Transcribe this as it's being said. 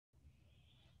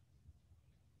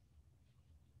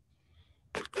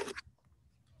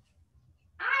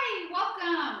Hi,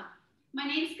 welcome. My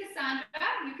name is Cassandra.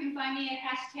 You can find me at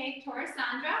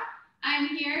 #Torisandra. I'm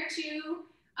here to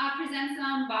present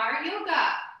some Barre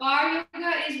Yoga. Barre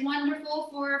Yoga is wonderful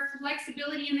for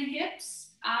flexibility in the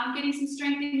hips, getting some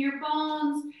strength in your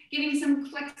bones, getting some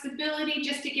flexibility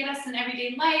just to get us in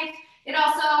everyday life. It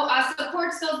also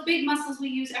supports those big muscles we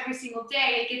use every single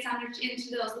day. It gets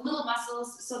into those little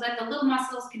muscles so that the little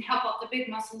muscles can help out the big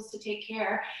muscles to take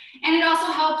care. And it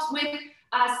also helps with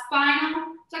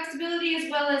spinal flexibility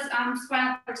as well as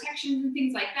spinal protection and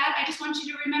things like that. I just want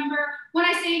you to remember when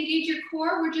I say engage your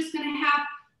core, we're just going to have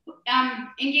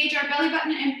engage our belly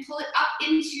button and pull it up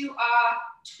into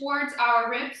towards our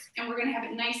ribs, and we're going to have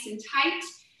it nice and tight.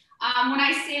 When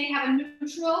I say have a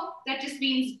neutral, that just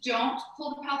means don't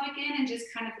pull the pelvic in and just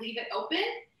kind of leave it open.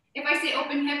 If I say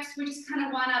open hips, we just kind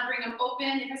of want to bring them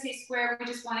open. If I say square, we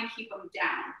just want to keep them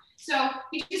down. So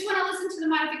you just want to listen to the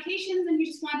modifications, and you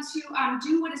just want to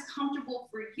do what is comfortable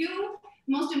for you.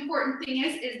 Most important thing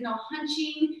is no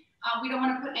hunching. We don't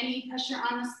want to put any pressure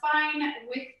on the spine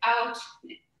without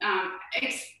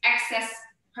excess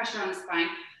pressure on the spine.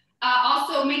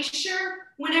 Also, make sure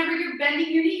whenever you're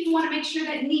bending your knee, you want to make sure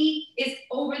that knee is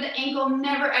over the ankle,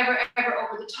 never, ever, ever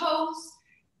over the toes.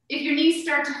 If your knees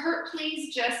start to hurt,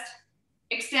 please just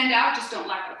extend out. Just don't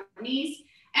lock up your knees.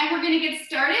 And we're going to get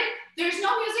started. There's no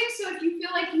music, so if you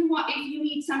feel like if you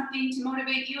need something to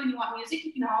motivate you and you want music,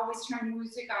 you can always turn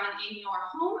music on in your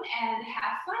home and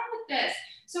have fun with this.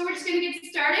 So we're just going to get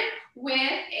started with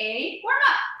a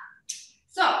warm-up.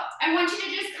 So I want you to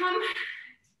just come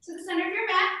to the center of your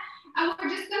mat, and we're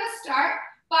just going to start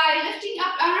by lifting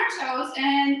up on our toes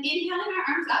and inhaling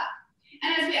our arms up.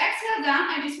 And as we exhale down,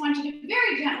 I just want you to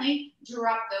very gently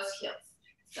drop those heels.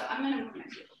 So I'm going to move my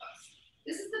heel close.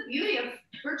 This is the beauty of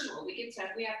virtual. We have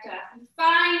to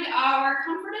find our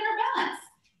comfort and our balance.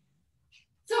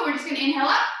 So we're just going to inhale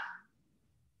up.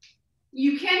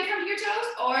 You can come to your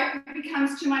toes, or if it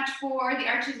becomes too much for the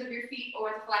arches of your feet or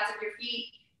the flats of your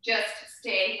feet, just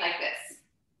stay like this.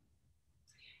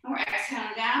 And we're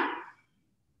exhaling down.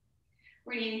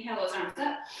 We're going to inhale those arms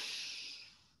up.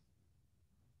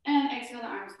 And exhale the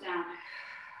arms down.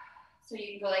 So you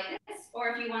can go like this, or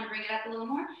if you want to bring it up a little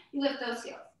more, you lift those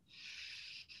heels.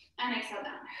 And exhale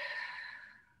down.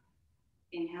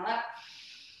 Inhale up.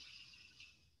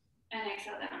 And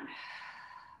exhale down.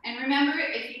 And remember,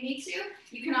 if you need to,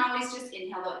 you can always just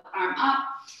inhale the arm up.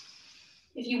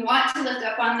 If you want to lift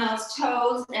up on those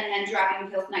toes and then dropping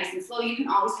the heels nice and slow, you can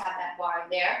always have that bar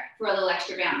there for a little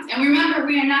extra balance. And remember,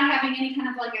 we are not having any kind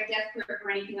of like a death grip or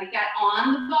anything like that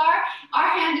on the bar.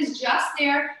 Our hand is just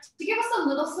there to give us a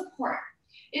little support.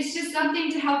 It's just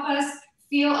something to help us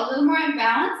feel a little more in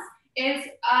balance. It's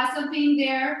something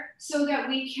there so that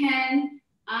we can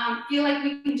feel like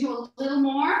we can do a little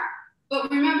more.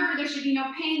 But remember, there should be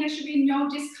no pain, there should be no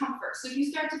discomfort. So if you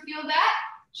start to feel that,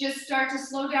 just start to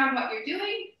slow down what you're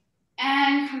doing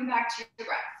and come back to your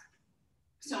breath.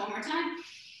 So one more time.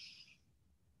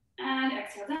 And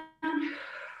exhale down.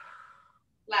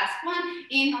 Last one.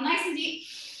 Inhale nice and deep.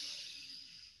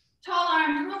 Tall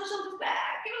arms, roll the shoulders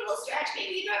back. Give it a little stretch.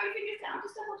 Maybe you drop your fingers down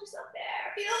just to hold yourself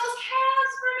there. Feel those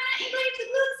calves for a minute. Inflate the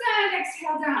glutes and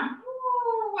exhale down.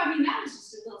 Ooh, I mean, that was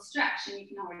just a little stretch and you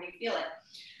can already feel it.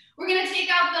 We're going to take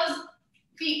out those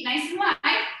feet nice and wide.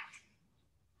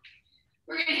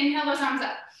 We're going to inhale those arms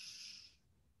up.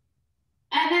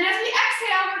 And then as we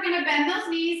exhale, we're going to bend those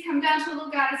knees, come down to a little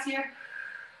goddess here.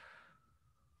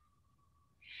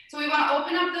 So we want to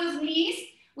open up those knees.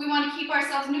 We want to keep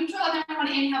ourselves neutral, and then we want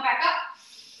to inhale back up.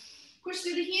 Push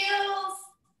through the heels.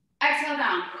 Exhale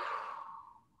down.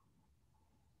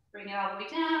 Bring it all the way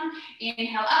down.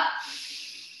 Inhale up.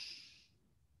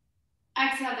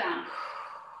 Exhale down.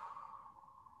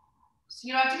 So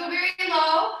you don't have to go very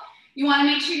low. You want to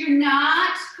make sure you're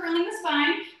not curling the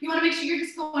spine. You want to make sure you're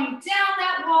just going down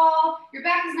that wall. Your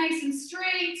back is nice and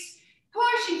straight.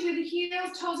 Pushing through the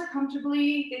heels. Toes are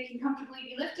they can comfortably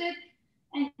be lifted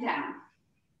and down.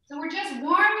 So we're just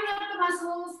warming up the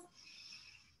muscles.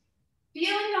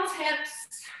 Feeling those hips.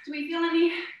 Do we feel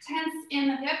any tense in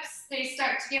the hips? They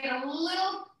start to get a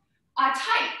little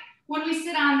tight when we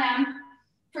sit on them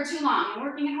for too long. And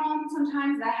working at home,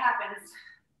 sometimes that happens.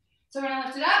 So we're going to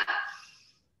lift it up.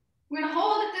 We're going to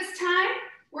hold it this time.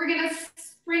 We're going to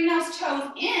bring those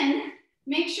toes in.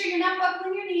 Make sure you're not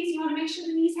buckling your knees. You want to make sure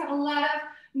the knees have a lot of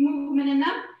movement in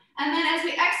them. And then as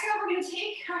we exhale, we're going to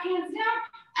take our hands down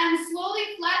and slowly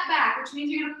flat back, which means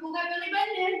you're going to pull that belly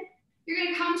button in. You're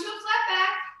going to come to a flat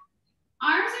back.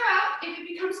 Arms are out. If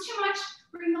it becomes too much,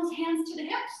 bring those hands to the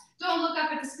hips. Don't look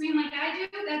up at the screen like I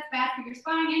do. That's bad for your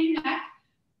spine and your neck.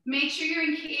 Make sure you're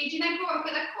engaging that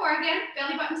core again,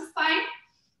 belly button to spine.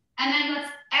 And then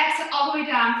let's exhale all the way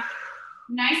down.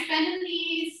 Nice bend in the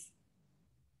knees.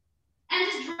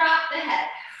 And just drop the head.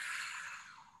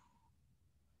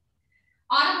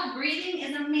 Audible breathing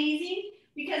is amazing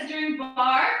because during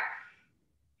bar,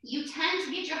 you tend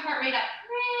to get your heart rate up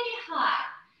pretty high.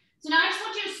 So now I just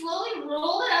want you to slowly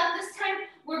roll it up. This time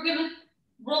we're gonna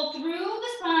roll through the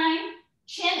spine.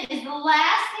 Chin is the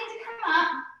last thing to come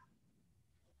up.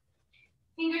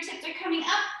 Fingertips are coming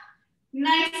up.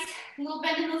 Nice little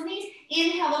bend in those knees.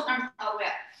 Inhale those arms all the way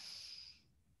up.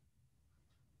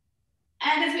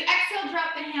 And as we exhale,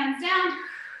 drop the hands down.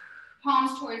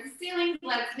 Palms towards the ceiling.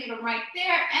 Let's leave them right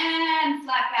there and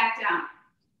flat back down.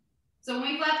 So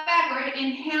when we flat back, we're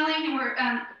inhaling and we're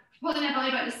pulling that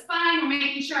belly button to spine. We're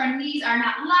making sure our knees are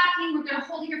not locking. We're gonna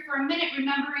hold here for a minute,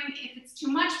 remembering if it's too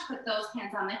much, put those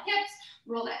hands on the hips,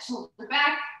 roll that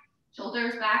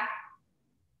shoulders back,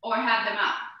 or have them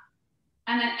up.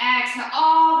 And then exhale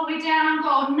all the way down,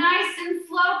 go nice and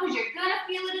slow because you're gonna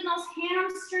feel it in those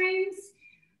hamstrings,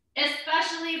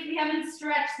 especially if we haven't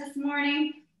stretched this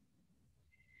morning.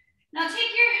 Now take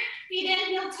your feet in,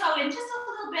 heel toe in just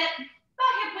a little bit,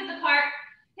 about hip width apart.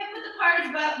 Hip width apart is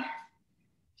about,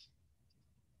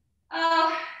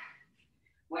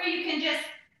 where you can just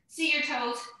see your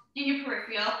toes in your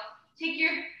peripheral. Take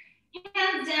your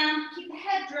hands down, keep the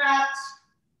head dropped.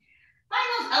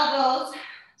 Find those elbows,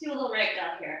 do a little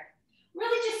ragdoll here.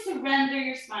 Really just surrender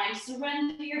your spine,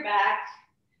 surrender your back.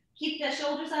 Keep the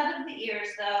shoulders out of the ears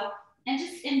though, and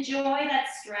just enjoy that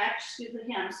stretch through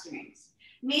the hamstrings.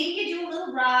 Maybe you do a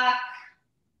little rock.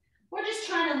 We're just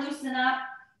trying to loosen up,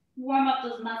 warm up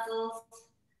those muscles,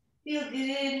 feel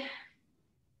good.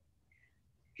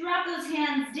 Drop those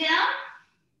hands down.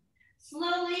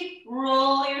 Slowly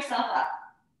roll yourself up.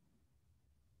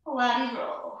 Pilates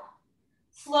roll.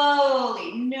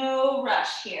 Slowly, no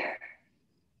rush here.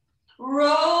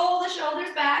 Roll the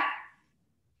shoulders back.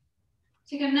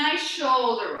 Take a nice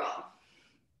shoulder roll.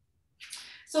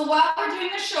 So while we're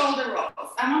doing the shoulder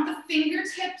rolls, I want the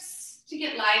fingertips to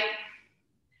get light.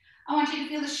 I want you to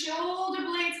feel the shoulder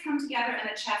blades come together and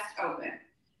the chest open.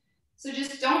 So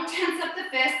just don't tense up the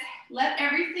fist. Let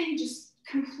everything just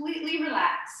completely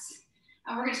relax.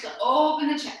 And we're just gonna open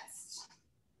the chest.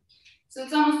 So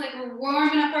it's almost like we're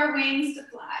warming up our wings to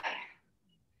fly.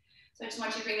 So I just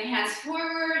want you to bring the hands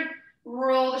forward,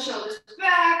 roll the shoulders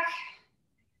back,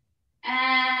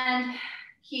 and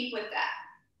keep with that.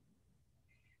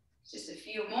 Just a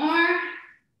few more.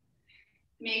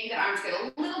 Maybe the arms get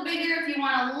a little bigger if you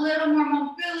want a little more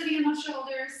mobility in the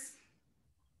shoulders.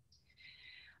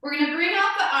 We're gonna bring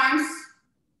out the arms,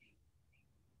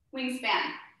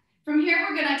 wingspan. From here,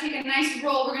 we're gonna take a nice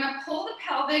roll. We're gonna pull the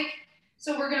pelvic.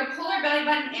 So we're gonna pull our belly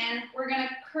button in. We're gonna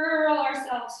curl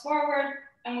ourselves forward,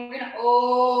 and we're gonna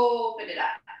open it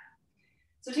up.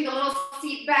 So take a little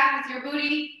seat back with your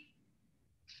booty,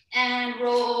 and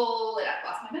roll it up.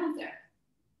 Lost my balance there.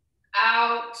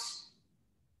 Out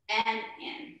and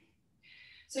in.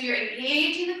 So you're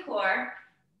engaging the core.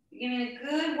 You're getting a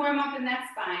good warm up in that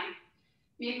spine.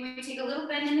 Maybe we take a little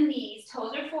bend in the knees,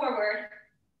 toes are forward,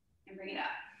 and bring it up.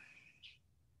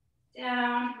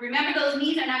 Down. Remember, those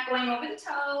knees are not going over the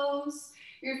toes.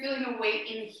 You're feeling the weight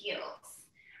in the heels.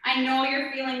 I know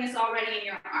you're feeling this already in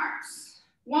your arms.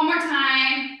 One more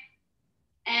time,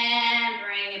 and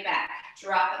bring it back.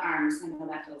 Drop the arms. I know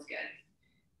that feels good.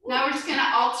 Now we're just gonna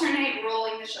alternate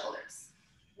rolling the shoulders.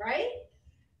 Right?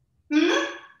 I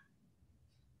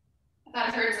thought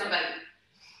I heard somebody.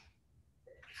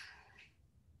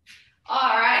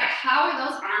 All right, how are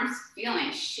those arms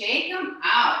feeling? Shake them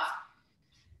out.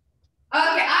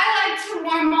 Okay, I like to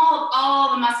warm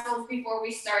all the muscles before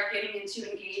we start getting into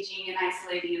engaging and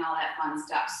isolating and all that fun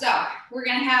stuff. So we're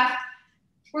gonna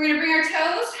bring our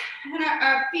toes and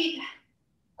our feet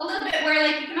a little bit where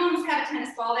like you can almost have a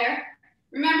tennis ball there.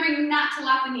 Remembering not to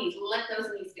lock the knees, let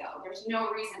those knees go. There's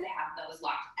no reason to have those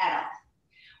locked at all.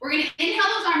 We're gonna inhale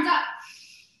those arms up.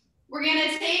 We're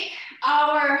gonna take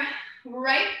our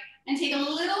right and take a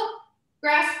little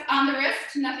grasp on the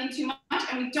wrist, nothing too much,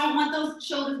 and we don't want those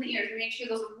shoulders and the ears. Make sure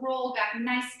those roll back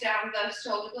nice down, the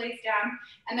shoulder blades down,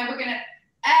 and then we're gonna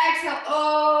exhale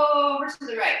over to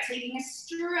the right, taking a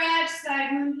stretch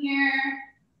side moon here.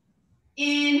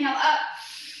 Inhale up,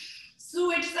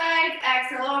 switch sides,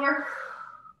 exhale over.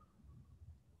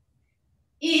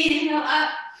 Inhale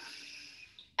up.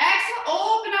 Exhale,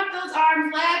 open up those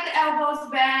arms, let the elbows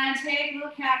bend, take a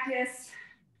little cactus.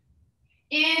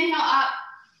 Inhale up.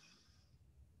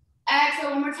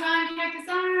 Exhale one more time, cactus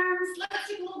arms. Let's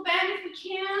take a little bend if we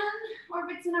can, or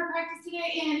if it's in our practice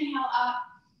today. Inhale up.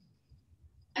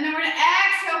 And then we're gonna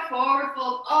exhale, forward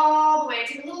fold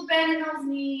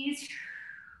knees.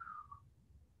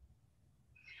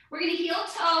 We're gonna heel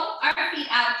toe our feet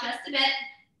out just a bit.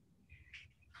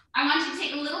 I want you to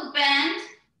take a little bend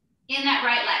in that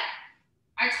right leg.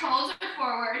 Our toes are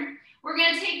forward. We're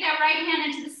gonna take that right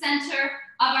hand into the center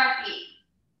of our feet.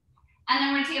 And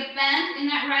then we're gonna take a bend in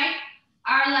that right.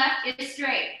 Our left is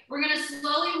straight. We're gonna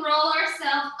slowly roll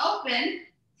ourselves open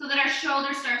so that our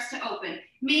shoulder starts to open.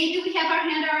 Maybe we have our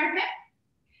hand on our hip.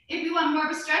 If we want more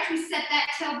of a stretch, we set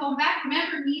that tailbone back.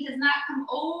 Remember, knee does not come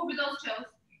over those toes.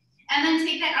 And then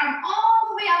take that arm all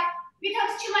the way up. If it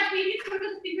becomes too much, maybe come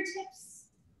to the fingertips.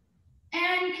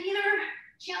 And you can either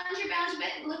challenge your balance a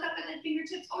bit, look up at the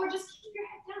fingertips, or just keep your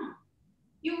head down.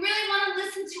 You really want to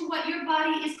listen to what your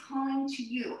body is calling to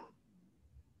you.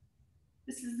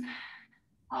 This is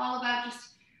all about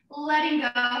just letting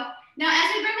go. Now,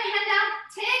 as we bring the head down,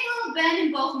 take a little bend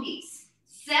in both knees.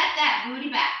 Set that booty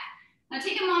back. Now,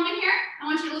 take a moment here. I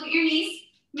want you to look at your knees.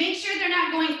 Make sure they're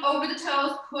not going over the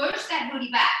toes. Push that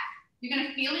booty back. You're going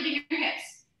to feel it in your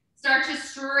hips. Start to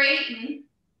straighten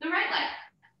the right leg.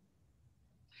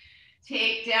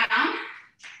 Take down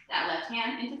that left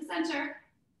hand into the center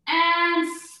and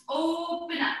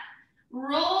open up.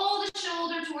 Roll the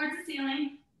shoulder towards the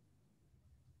ceiling.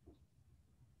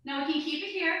 Now we can keep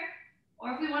it here,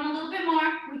 or if we want a little bit more,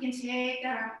 we can take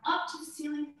that arm up to the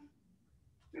ceiling.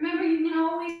 Remember, you can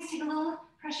always take a little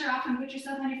pressure off and put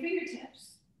yourself on your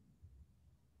fingertips.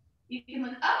 You can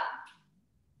look up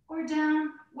or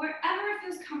down, wherever it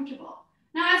feels comfortable.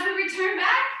 Now as we return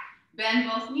back, bend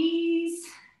both knees.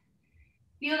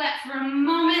 Feel that for a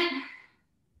moment.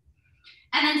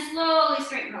 And then slowly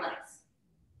straighten the legs.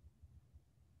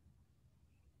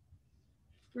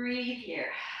 Breathe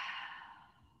here.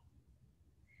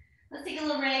 Let's take a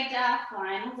little ragdoll,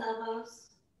 climb those elbows.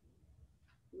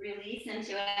 Release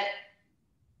into it.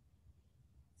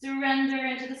 Surrender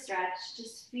into the stretch.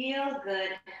 Just feel good.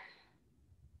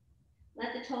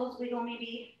 Let the toes wiggle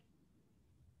maybe.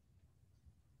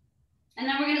 And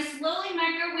then we're gonna slowly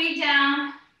make our way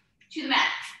down to the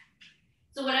mat.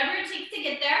 So whatever it takes to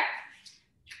get there,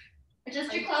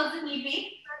 adjust your clothes if need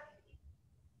be.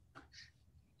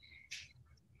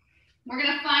 We're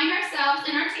gonna find ourselves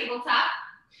in our tabletop.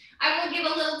 I will give a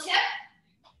little tip.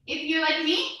 If you're like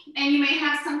me and you may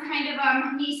have some kind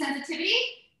of knee sensitivity,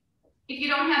 if you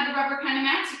don't have the rubber kind of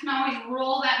mats, you can always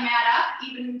roll that mat up,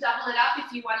 even double it up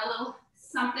if you want a little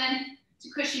something to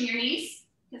cushion your knees,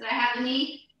 because I have the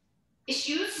knee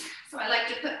issues, so I like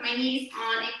to put my knees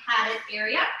on a padded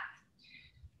area.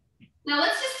 Now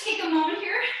let's just take a moment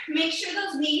here. Make sure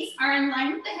those knees are in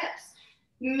line with the hips.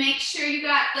 Make sure you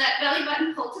got that belly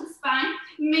button pulled to the spine.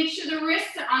 Make sure the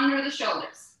wrists are under the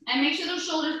shoulders. And make sure those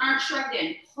shoulders aren't shrugged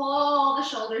in. Pull the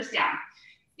shoulders down.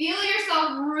 Feel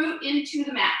yourself root into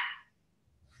the mat.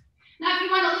 Now if you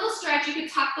want a little stretch, you can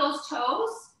tuck those toes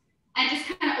and just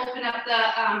kind of open up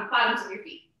the bottoms of your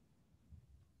feet.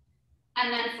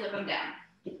 And then flip them down.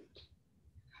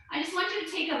 I just want you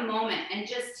to take a moment and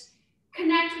just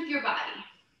connect with your body.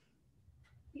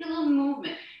 Take a little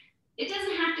movement. It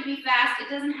doesn't have to be fast. It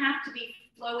doesn't have to be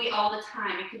flowy all the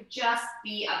time. It could just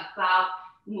be about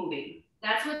moving.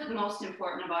 That's what's most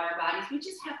important about our bodies. We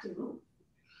just have to move.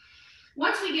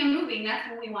 Once we get moving, that's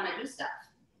when we want to do stuff.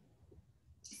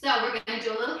 So we're going to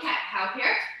do a little cat-cow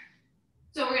here.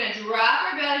 So we're going to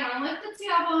drop our belly. We're going to lift the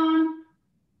tailbone.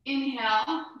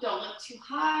 Inhale, don't look too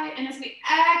high. And as we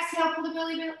exhale, pull the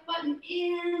belly button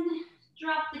in.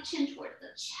 Drop the chin towards the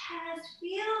chest.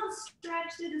 Feel the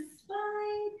stretch through the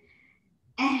spine.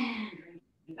 And bring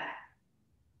it back.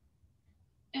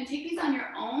 And take these on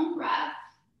your own breath.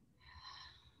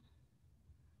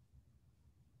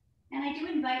 And I do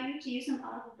invite you to use some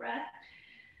audible breath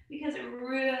because it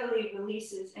really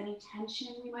releases any tension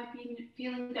we might be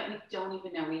feeling that we don't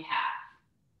even know we have.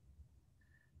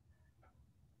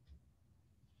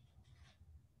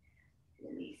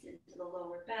 Release into the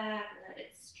lower back, let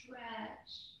it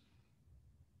stretch.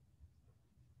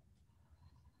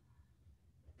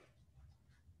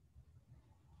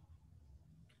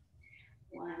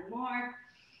 One more.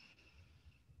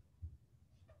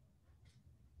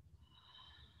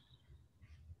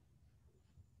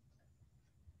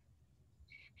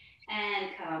 And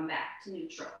come back to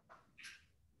neutral.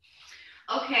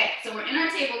 Okay, so we're in our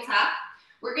tabletop.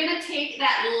 We're gonna take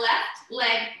that left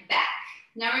leg back.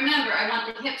 Now remember, I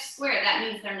want the hips square. That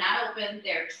means they're not open,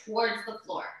 they're towards the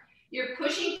floor. You're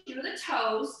pushing through the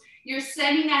toes. You're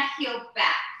sending that heel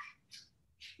back.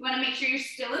 You wanna make sure you're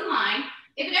still in line.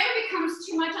 If it ever becomes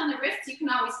too much on the wrists, you can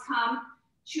always come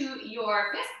to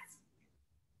your fists.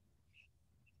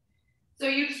 So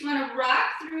you just wanna rock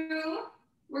through.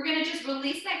 We're gonna just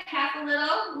release that calf a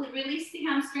little, release the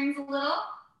hamstrings a little,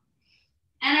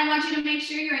 And I want you to make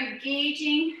sure you're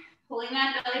engaging, pulling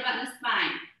that belly button to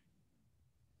spine.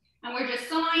 And we're just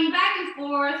sawing back and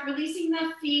forth, releasing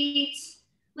the feet,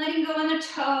 letting go of the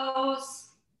toes.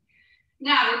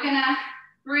 Now we're gonna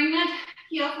bring that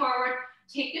heel forward,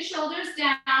 take the shoulders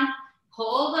down,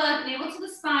 pull the navel to the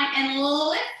spine, and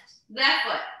lift that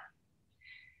foot.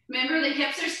 Remember, the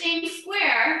hips are staying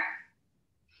square.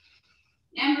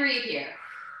 And breathe here.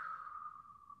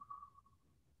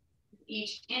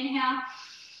 Each inhale.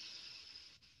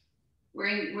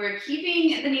 We're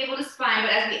keeping the navel to spine,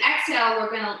 but as we exhale,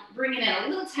 we're gonna bring it in a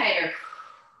little tighter.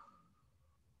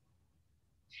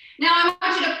 Now I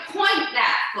want you to point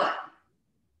that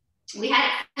foot. We had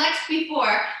it flexed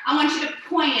before. I want you to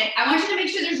point it. I want you to make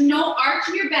sure there's no arch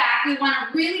in your back. We want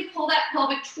to really pull that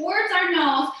pelvic towards our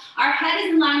nose. Our head is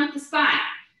in line with the spine.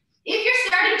 If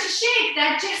you're starting to shake,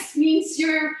 that just means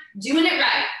you're doing it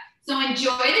right. So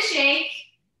enjoy the shake.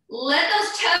 Let those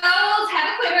toes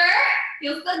have a quiver.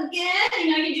 Feels so good.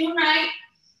 You know you're doing right.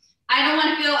 I don't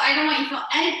want you to feel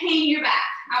any pain in your back.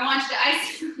 I want you to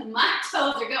ice. My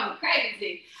toes are going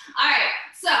crazy. All right,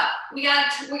 so we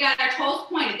got our toes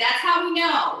pointed. That's how we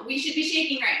know we should be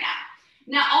shaking right now.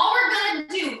 Now all we're gonna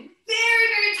do, very,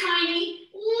 very tiny,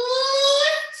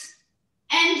 lift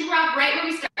and drop right where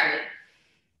we started.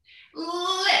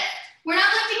 Lift. We're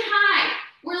not lifting high.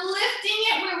 We're lifting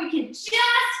it where we can just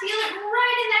feel it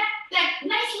right in that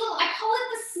nice little, I call it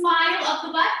the smile of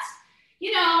the butt.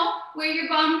 You know, where your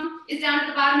bum is down at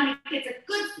the bottom and it gets a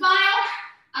good smile,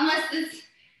 unless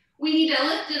we need to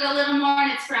lift it a little more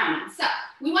and it's frowning. So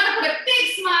we want to put a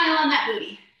big smile on that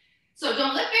booty. So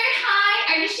don't lift very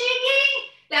high. Are you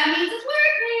shaking? That means it's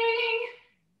working.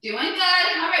 Doing good.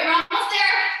 All right, we're almost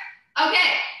there.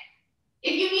 Okay.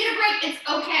 If you need a break, it's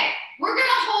okay. We're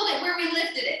gonna hold it where we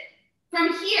lifted it.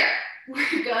 From here,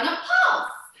 we're gonna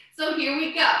pulse. So here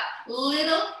we go.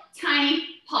 Little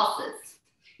tiny pulses.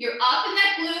 You're up in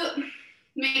that glute.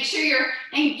 Make sure you're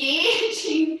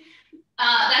engaging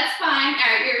that spine,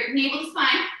 or your navel to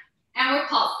spine, and we're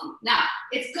pulsing. Now,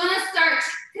 it's gonna start,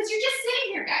 because you're just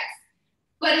sitting here, guys,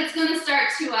 but it's gonna start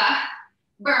to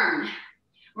burn.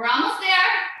 We're almost there.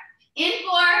 In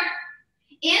 4,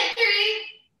 in 3,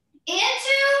 in 2,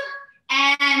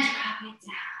 and drop it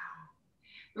down.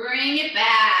 Bring it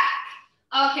back.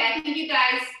 Okay, I think you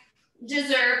guys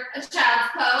deserve a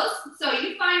child's pose. So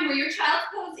you find where your child's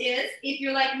pose is. If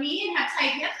you're like me and have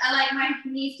tight hips, I like my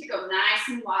knees to go nice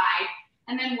and wide.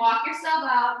 And then walk yourself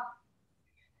out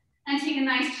and take a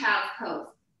nice child's pose.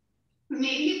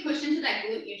 Maybe you push into that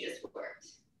glute you just worked.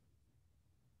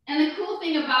 And the cool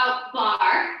thing about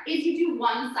bar is you do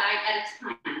one side at a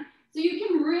time. So you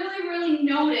can really, really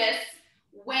notice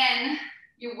when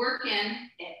you're working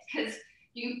it, because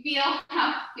you feel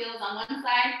how it feels on one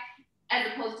side as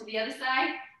opposed to the other side.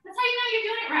 That's how you know you're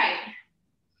doing it right.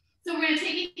 So we're gonna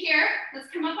take it here. Let's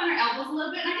come up on our elbows a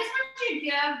little bit. And I just want you to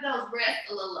give those wrists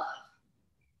a little love.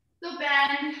 So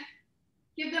bend,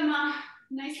 give them a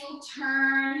nice little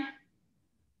turn.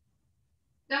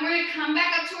 Then we're gonna come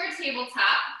back up to our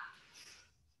tabletop.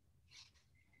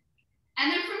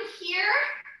 And then from here,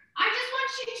 I just want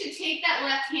you to take that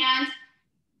left hand.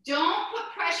 Don't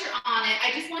put pressure on it.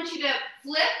 I just want you to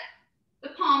flip the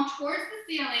palm towards the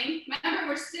ceiling. Remember,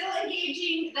 we're still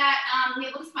engaging that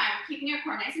navel to spine. We're keeping our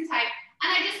core nice and tight.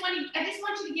 And I just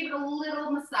want you to give it a little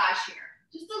massage here.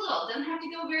 Just a little, doesn't have to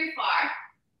go very far.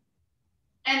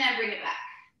 And then bring it back.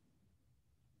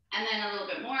 And then a little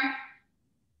bit more.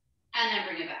 And then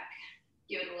bring it back.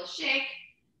 Give it a little shake.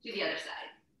 Do the other side.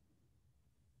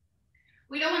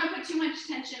 We don't want to put too much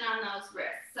tension on those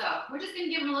wrists. So we're just going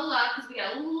to give them a little love because we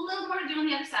got a little more to do on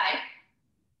the other side.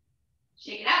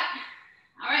 Shake it out.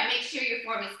 All right, make sure your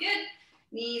form is good.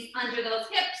 Knees under those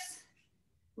hips.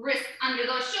 Wrists under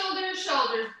those shoulders.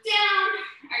 Shoulders down.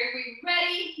 Are we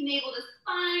ready? Navel to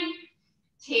spine.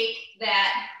 Take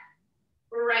that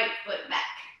right foot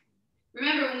back.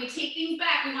 Remember, when we take things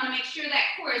back, we want to make sure that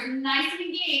core is nice and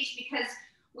engaged because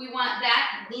we want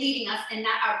that leading us and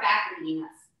not our back leading us.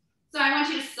 So I want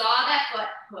you to saw that foot,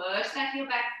 push that heel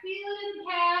back, feel it in the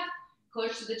calf,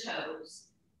 push the toes.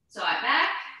 Saw it back,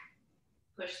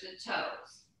 push the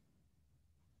toes.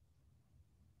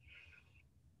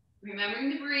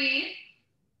 Remembering to breathe.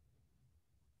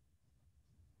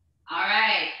 All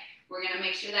right, we're gonna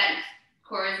make sure that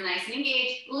core is nice and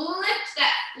engaged. Lift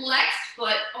that flexed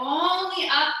foot only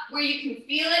up where you can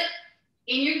feel it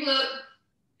in your glute.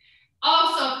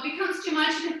 Also, if it becomes too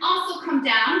much, you can also come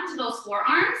down to those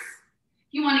forearms.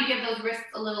 You want to give those wrists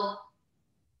a little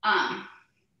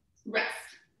rest.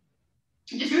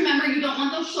 Just remember, you don't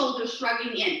want those shoulders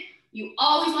shrugging in. You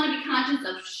always want to be conscious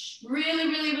of really,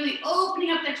 really, really open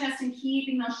opening up their chest and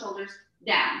keeping those shoulders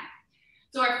down.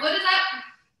 So our foot is up.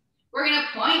 We're gonna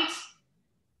point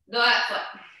the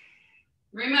foot.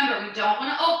 Remember, we don't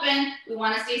wanna open, we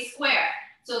wanna stay square.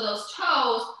 So those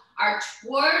toes are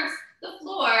towards the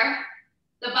floor,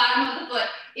 the bottom of the foot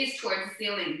is towards the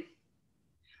ceiling.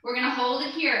 We're gonna hold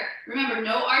it here. Remember,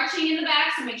 no arching in the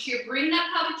back, so make sure you bring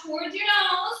that pelvic towards your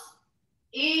nose.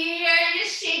 Here,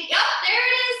 just shake, oh, there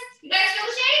it is. You guys feel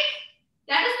the shake?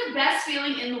 That is the best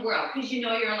feeling in the world, because you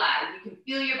know you're alive. You can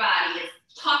feel your body,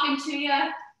 it's talking to you,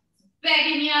 it's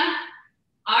begging you.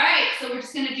 All right, so we're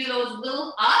just gonna do those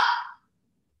little up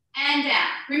and down.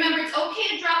 Remember, it's okay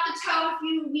to drop the toe if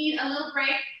you need a little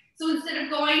break. So instead of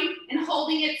going and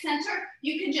holding it center,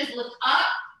 you can just lift up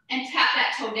and tap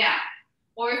that toe down.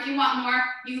 Or if you want more,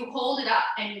 you hold it up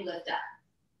and you lift up.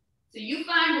 So you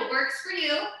find what works for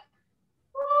you.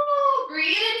 Woo,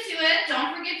 breathe into it.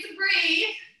 Don't forget to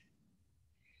breathe.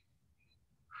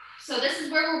 So this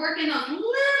is where we're working those little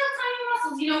tiny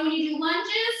muscles. You know, when you do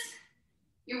lunges,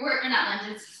 you're working, not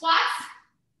lunges, squats,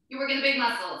 you're working the big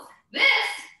muscles. This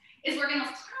is working those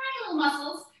tiny little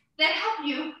muscles that help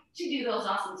you to do those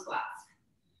awesome squats.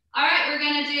 All right, we're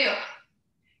gonna do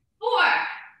 4,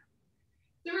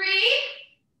 3,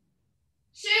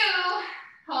 2,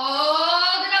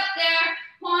 hold it up there,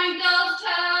 point those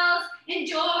toes,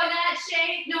 enjoy that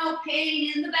shake, no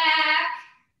pain in the back.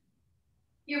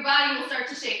 Your body will start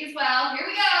to shake as well. Here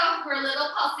we go, we're a little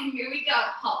pulsing, here we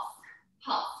go, pulse,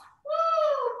 pulse,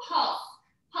 woo, pulse,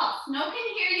 pulse. No one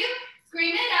can hear you,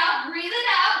 scream it out, breathe it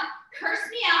out, curse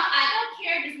me out, I don't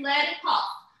care, just let it pulse,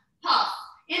 pulse.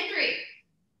 In 3,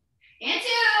 in 2,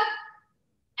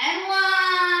 and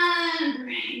 1,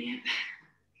 bring it back.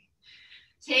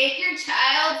 Take your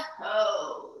child's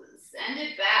pose, send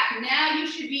it back. Now you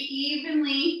should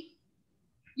be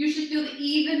you should feel the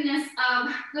evenness of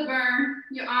the burn.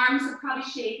 Your arms are probably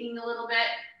shaking a little bit.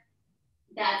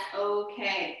 That's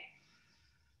okay.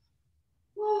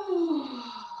 Woo.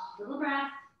 Little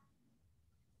breath.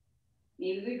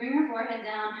 Maybe we bring our forehead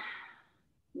down.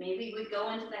 Maybe we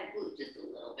go into that glute just a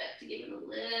little bit to give it a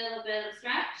little bit of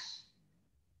stretch.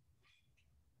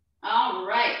 All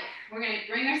right, we're gonna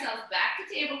bring ourselves back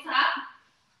to tabletop.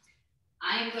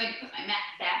 I am going to put my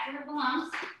mat back where it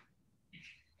belongs.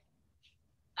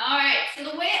 All right, so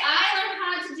the way I learned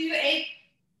how to do I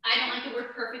don't like the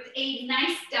word perfect, a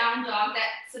nice down dog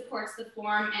that supports the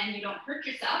form and you don't hurt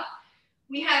yourself.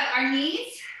 We have our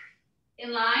knees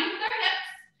in line with our hips,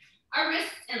 our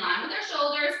wrists in line with our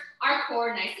shoulders, our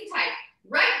core nice and tight.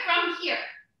 Right from here,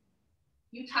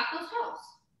 you tuck those toes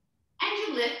and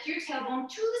you lift your tailbone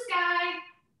to the sky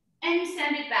and you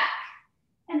send it back.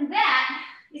 And that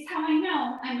is how I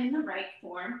know I'm in the right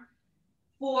form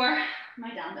for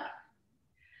my down dog.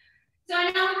 So I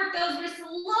know we work those wrists a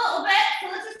little bit, so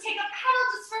let's just take a pedal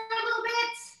just for a little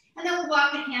bit, and then we'll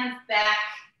walk the hands back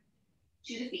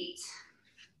to the feet.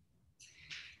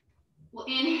 We'll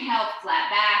inhale, flat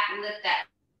back, lift that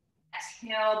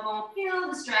tailbone, feel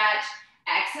the stretch.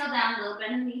 Exhale down, a little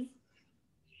bend in the knees.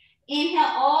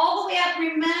 Inhale all the way up,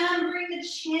 remembering the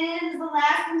chin is the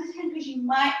last thing to tend because you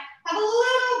might have a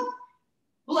little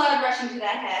blood rushing to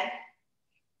that head.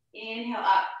 Inhale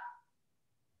up.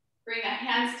 Bring the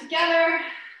hands together,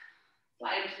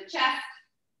 slide into the chest.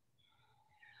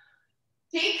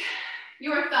 Take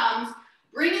your thumbs,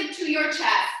 bring it to your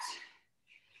chest.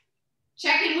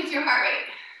 Check in with your heart rate.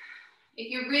 If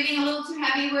you're breathing a little too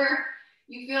heavy where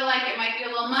you feel like it might be a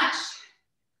little much,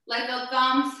 let those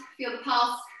thumbs feel the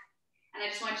pulse. And I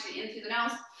just want you to in through the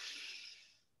nose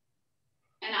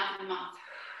and out through the mouth.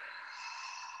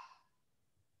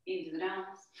 In through the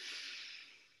nose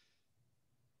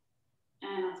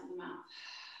and out through the mouth.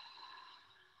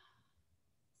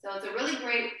 So it's a really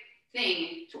great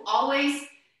thing to always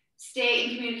stay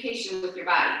in communication with your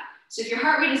body. So if your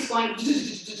heart rate is going,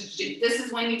 this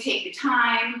is when you take your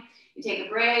time, you take a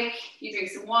break, you drink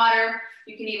some water,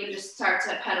 you can even just start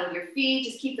to pedal your feet,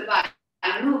 just keep the body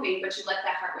moving, but you let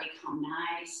that heart rate come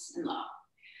nice and low.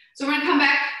 So we're gonna come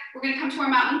back, we're gonna come to our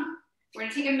mountain. We're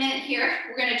gonna take a minute here.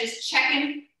 We're gonna just check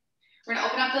in. We're gonna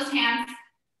open up those hands.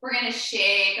 We're gonna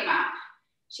shake them out.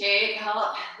 Shake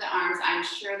out the arms. I'm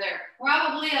sure they're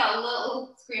probably a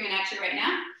little screaming at you right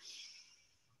now.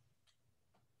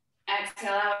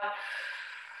 Exhale out.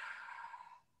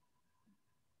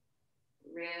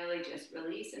 Really just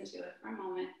release into it for a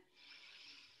moment.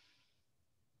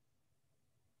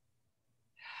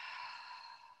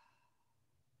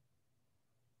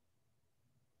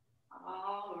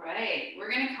 All right, we're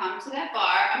gonna come to that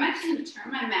bar. I'm actually gonna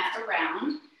turn my mat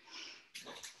around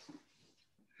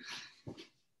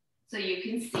so you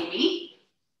can see me.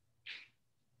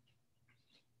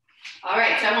 All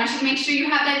right, so I want you to make sure you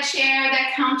have that chair,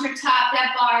 that countertop,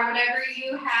 that bar, whatever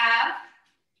you have.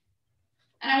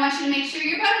 And I want you to make sure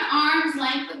you're about an arm's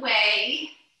length away.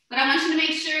 But I want you to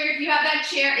make sure if you have that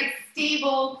chair, it's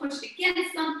stable, pushed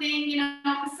against something, you know,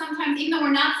 because sometimes even though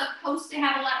we're not supposed to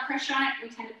have a lot of pressure on it, we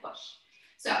tend to push.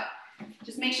 So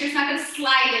just make sure it's not gonna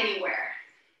slide anywhere.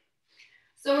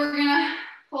 So we're gonna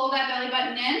pull that belly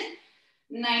button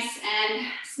in, nice and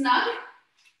snug.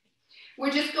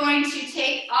 We're just going to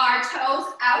take our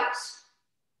toes out.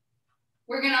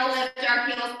 We're gonna lift our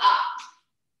heels up.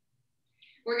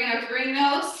 We're gonna bring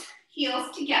those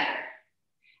heels together.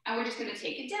 And we're just gonna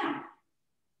take it down.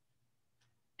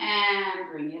 And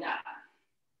bring it up.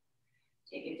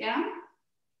 Take it down.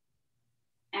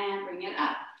 And bring it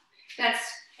up.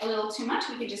 That's a little too much.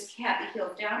 We could just have the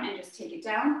heels down and just take it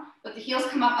down. But the heels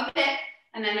come up a bit,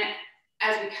 and then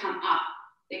as we come up,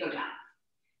 they go down.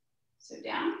 So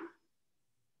down.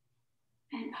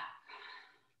 And up.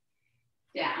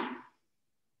 Down.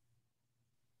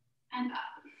 And up.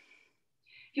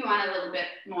 If you want a little bit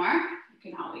more,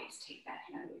 you can always take that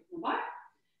hand away from the bar.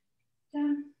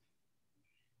 Down.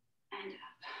 And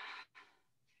up.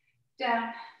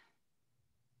 Down.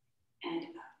 And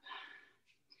up.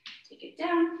 Take it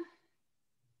down.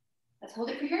 Let's hold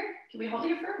it for here. Can we hold it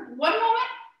here for one moment?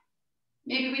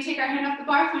 Maybe we take our hand off the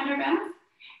bar, find our balance,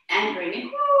 and bring it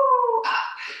up.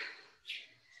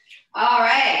 All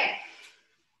right.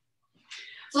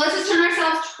 So let's just turn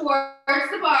ourselves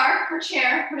towards the bar or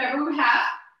chair, whatever we have.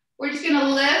 We're just gonna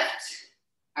lift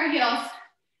our heels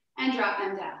and drop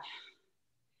them down.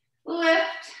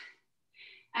 Lift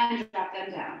and drop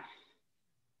them down.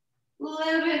 A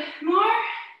little bit more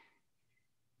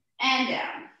and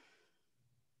down.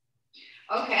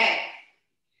 Okay.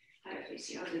 How do I face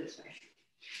you? I'll do this way.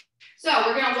 So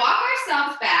we're gonna walk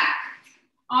ourselves back,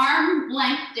 arm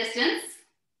length distance.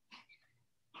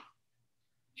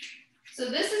 So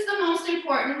this is the most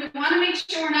important. We want to make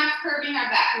sure we're not curving our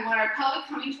back. We want our pelvic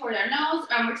coming toward our nose.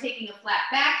 We're taking a flat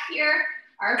back here.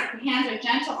 Our hands are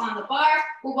gentle on the bar.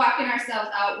 We're walking ourselves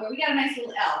out where we got a nice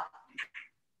little L.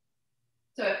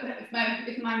 So if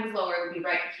mine was lower, it would be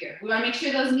right here. We want to make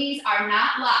sure those knees are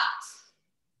not locked.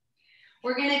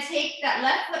 We're going to take that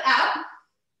left foot out.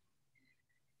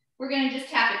 We're going to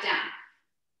just tap it down.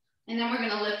 And then we're going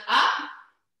to lift up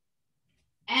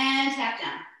and tap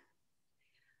down.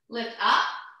 Lift up,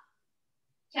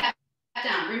 tap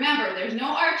down. Remember, there's no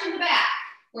arch in the back.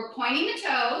 We're pointing the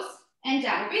toes and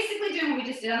down. We're basically doing what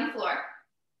we just did on the floor.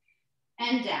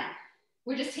 And down.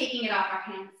 We're just taking it off our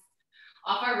hands,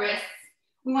 off our wrists.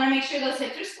 We want to make sure those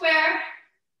hips are square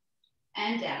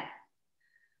and down.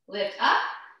 Lift up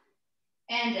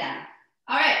and down.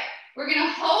 All right, we're going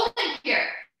to hold it here.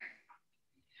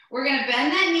 We're going to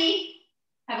bend that knee,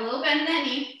 have a little bend in that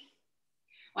knee.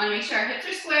 Want to make sure our hips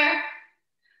are square.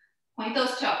 Point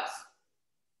those toes.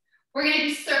 We're going to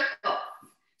do circle.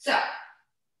 So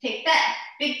take that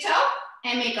big toe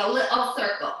and make a little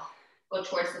circle. Go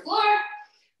towards the floor,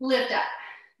 lift up.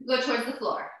 Go towards the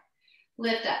floor,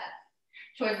 lift up.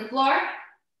 Towards the floor,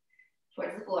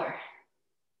 towards the floor.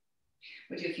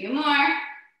 We'll do a few more.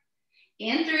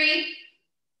 In 3,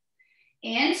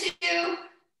 in 2,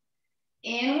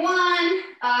 in 1,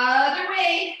 other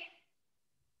way.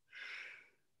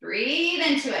 Breathe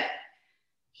into it.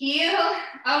 Heel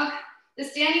of the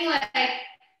standing leg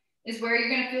is where you're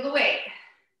going to feel the weight.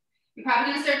 You're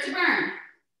probably going to start to burn.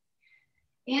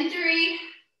 In 3,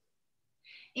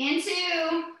 in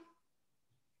 2,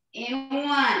 in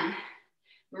 1.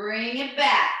 Bring it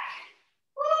back.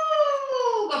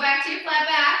 Woo! Go back to your flat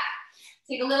back.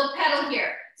 Take a little pedal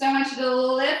here. So I want you to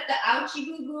lift the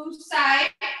ouchie boo boo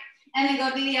side and then go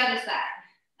to the other side.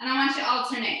 And I want you to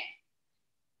alternate.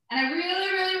 And I really,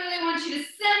 really, really want you to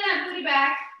send that booty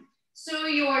back so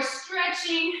you're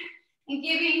stretching and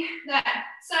giving that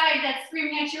side that's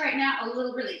screaming at you right now a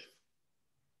little relief.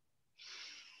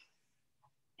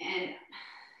 And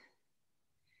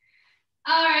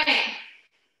all right.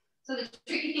 So the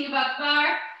tricky thing about the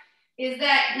bar is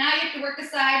that now you have to work a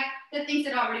side that thinks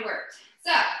it already worked.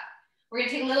 So we're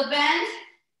gonna take a little bend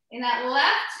in that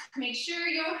left. Make sure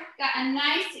you've got a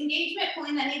nice engagement,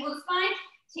 pulling that navel to spine.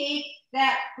 Take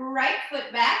that right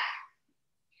foot back.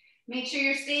 Make sure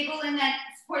you're stable in that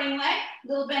supporting leg.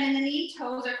 Little bend in the knee,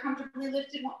 toes are comfortably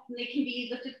lifted. They can be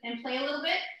lifted and play a little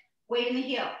bit. Weight in the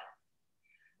heel.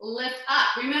 Lift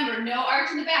up. Remember, no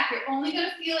arch in the back. You're only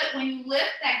gonna feel it when you lift.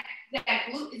 That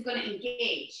glute is gonna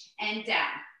engage and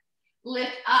down.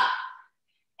 Lift up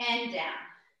and down.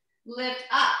 Lift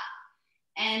up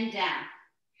and down.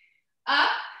 Up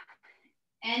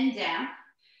and down.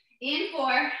 In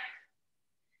 4,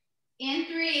 In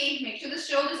 3, make sure the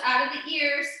shoulders out of the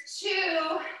ears. 2,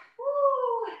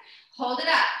 woo, hold it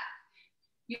up.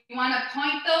 You want to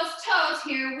point those toes.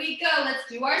 Here we go. Let's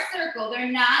do our circle.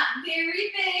 They're not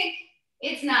very big.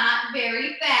 It's not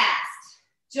very fast.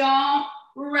 Don't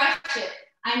rush it.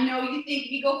 I know you think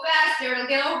if you go faster, it'll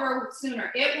get over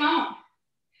sooner. It won't.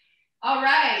 All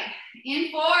right.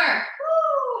 In 4.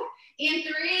 Woo. In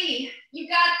 3. You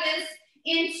got this.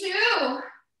 In 2.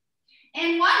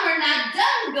 And 1. We're not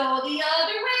done. Go the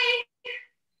other way.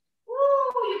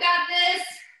 Woo. You got this.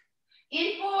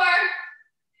 In 4.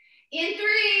 In 3.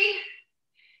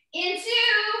 In 2.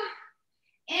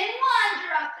 In 1.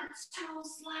 Drop the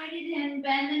toes. Slide it in.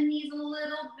 Bend the knees a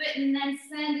little bit. And then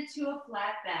send it to a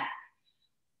flat back.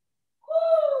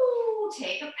 Woo.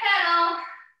 Take a pedal.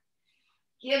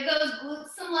 Give those glutes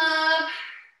some love.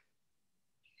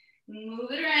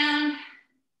 Move it around.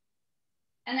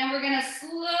 And then we're gonna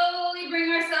slowly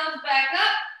bring ourselves back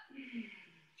up.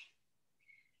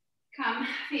 Come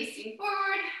facing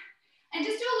forward. And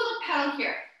just do a little pedal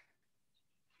here.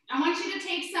 I want you to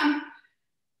take some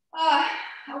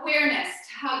awareness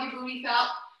to how your booty felt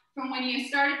from when you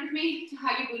started with me to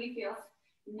how your booty feels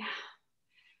now.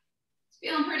 It's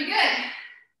feeling pretty good.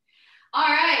 All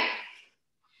right.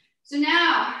 So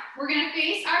now we're gonna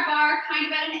face our bar kind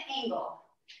of at an angle.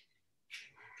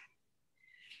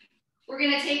 We're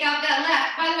gonna take out that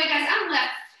left. By the way, guys, I'm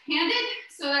left-handed,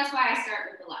 so that's why I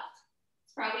start with the left.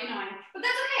 It's probably annoying, but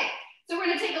that's okay. So we're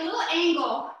gonna take a little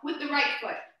angle with the right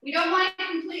foot. We don't want it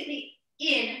completely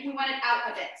in, we want it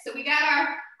out of it. So we got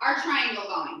our triangle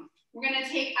going. We're gonna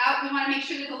take out, we wanna make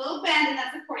sure there's a little bend and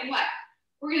that's supporting what?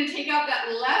 We're gonna take out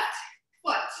that left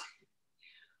foot.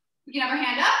 We can have our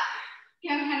hand up, we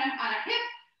can have a hand on our hip,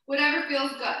 whatever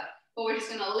feels good. But we're just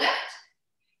gonna lift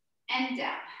and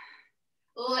down.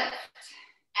 Lift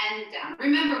and down.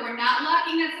 Remember, we're not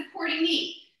locking that supporting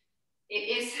knee.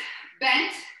 It is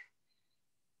bent.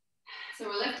 So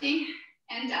we're lifting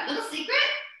and down. Little secret,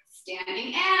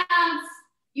 standing abs.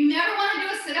 You never want to do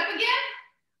a sit-up again?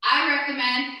 I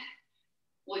recommend,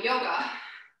 well, yoga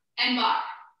and bar.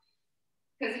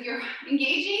 Because if you're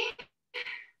engaging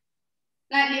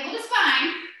that navel to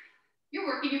spine, you're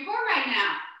working your core right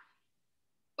now.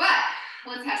 But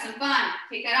let's have some fun.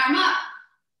 Take that arm up.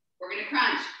 We're gonna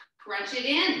crunch. Crunch it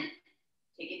in.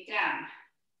 Take it down.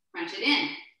 Crunch it in.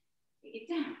 Take it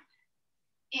down.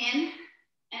 In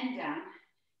and down.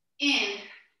 In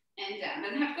and down.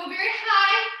 Doesn't have to go very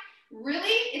high. Really,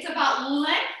 it's about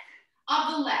length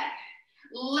of the leg.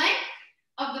 Length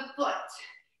of the foot.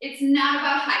 It's not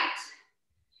about height.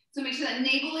 So make sure that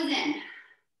navel is in.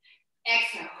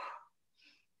 Exhale.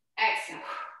 Exhale.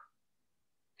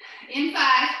 In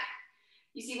 5.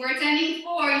 You see where it's ending?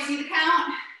 4. You see the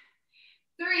count?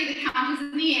 3, the count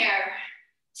is in the air.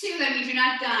 2, that means you're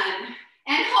not done.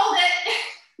 And hold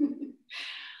it.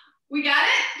 We got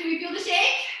it? Do we feel the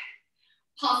shake?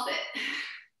 Pulse it.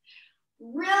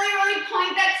 Really, really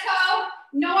point that toe.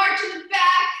 No arch in the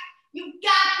back. You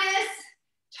got this.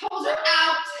 Toes are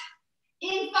out.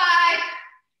 In 5,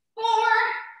 4,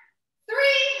 3,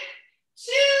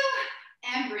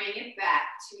 2, and bring it back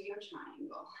to your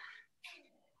triangle.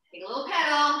 Take a little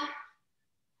pedal.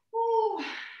 Woo.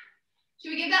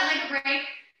 Should we give that leg a break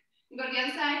and go to the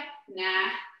other side?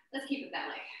 Nah, let's keep it that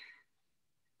leg.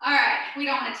 All right, we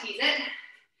don't want to tease it.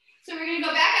 So we're gonna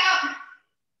go back out.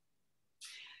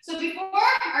 So before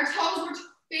our toes were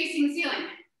facing the ceiling,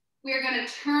 we are gonna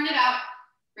turn it out,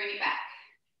 bring it back.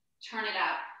 Turn it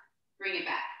out, bring it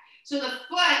back. So the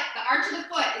foot, the arch of the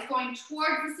foot is going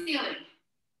towards the ceiling.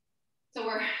 So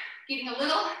we're getting a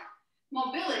little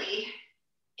mobility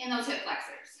in those hip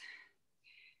flexors.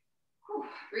 Whew.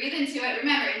 Breathe into it.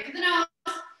 Remember, into the nose,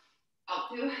 out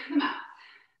through the mouth.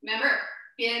 Remember,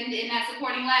 bend in that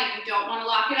supporting leg. You don't want to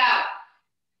lock it out.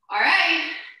 All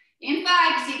right. In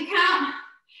 5, you see the count.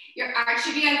 Your arch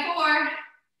should be at 4,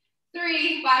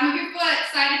 3, bottom of your foot,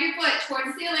 side of your foot,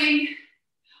 towards the ceiling.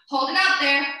 Hold it out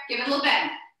there. Give it a little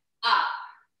bend. Up,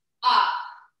 up.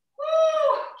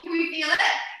 Woo! Can we feel it?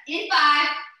 In 5,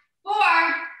 4,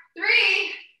 3,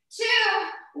 2,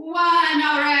 1.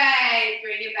 All right.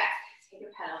 Bring it back. Take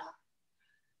a pedal.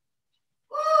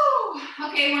 Woo!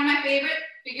 Okay, one of my favorite,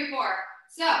 figure 4.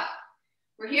 So,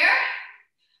 we're here.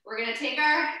 We're gonna take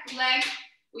our leg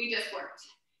we just worked.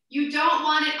 You don't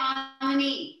want it on the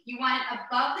knee. You want it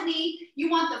above the knee. You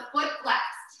want the foot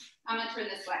flexed. I'm gonna turn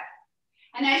this way.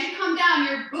 And as you come down,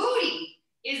 your booty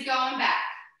is going back.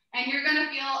 And you're gonna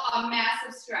feel a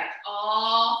massive stretch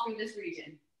all through this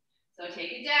region. So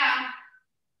take it down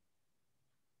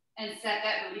and set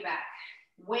that booty back.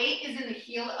 Weight is in the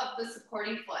heel of the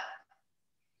supporting foot.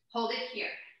 Hold it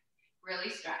here. Really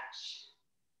stretch.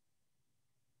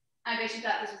 I bet you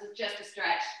thought this was just a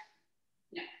stretch.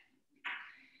 No.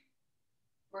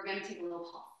 We're gonna take a little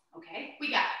pulse, okay? We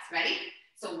got this, ready?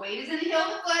 So weight is in the heel of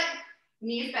the foot,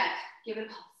 knee is bent. Give it a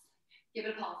pulse, give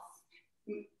it a pulse.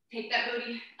 Take that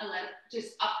booty and let it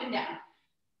just up and down.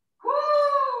 Woo!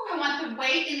 I want the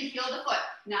weight in the heel of the foot,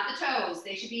 not the toes.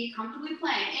 They should be comfortably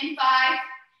playing. In 5,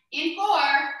 in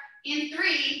 4, in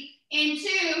 3, in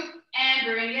 2, and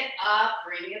bring it up,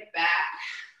 bring it back.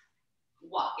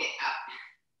 Walk it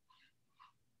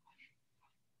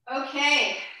out.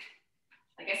 Okay,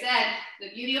 like I said, the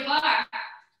beauty of bar.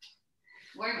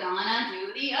 We're gonna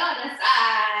do the other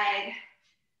side.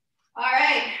 All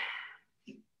right.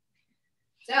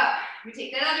 So we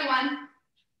take that other one,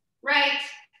 right,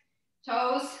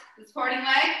 toes, the supporting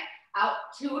leg,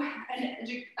 out to an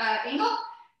angle,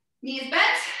 knee is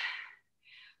bent,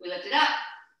 we lift it up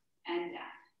and down,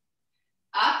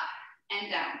 up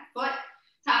and down. Foot,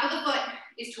 top of the foot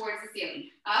is towards the ceiling,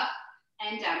 up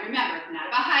and down. Remember, not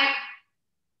about height,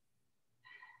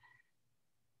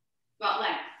 about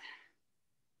length.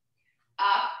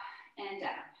 Up and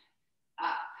down,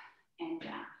 up and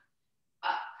down,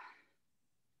 up.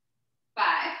 5,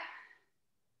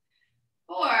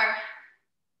 4,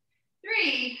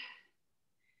 3,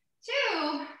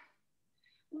 2,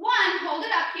 1. Hold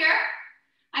it up here.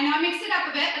 I know I mixed it up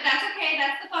a bit, but that's okay.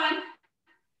 That's the fun.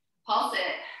 Pulse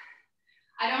it.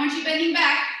 I don't want you bending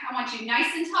back. I want you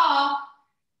nice and tall.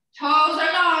 Toes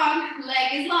are long.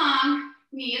 Leg is long.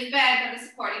 Knee is bent for the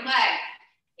supporting leg.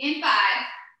 In 5,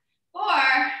 4,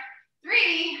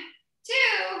 3, 2,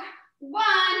 1.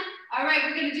 All right,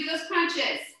 we're going to do those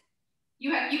crunches. You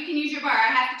can use your bar.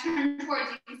 I have to turn towards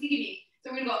you. You can see me.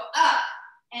 So we're going to go up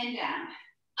and down,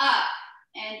 up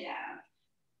and down,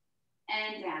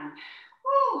 and down.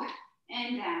 Woo,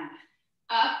 and down,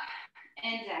 up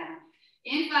and down.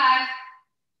 In 5,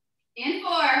 in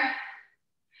 4,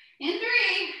 in 3,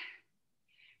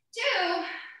 2,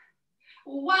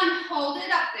 1. Hold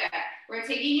it up there. We're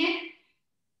taking it.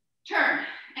 Turn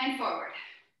and forward.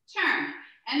 Turn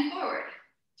and forward.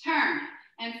 Turn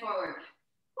and forward.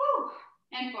 Woo.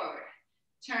 And forward.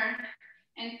 Turn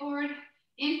and forward.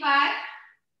 In 5,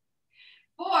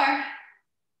 4,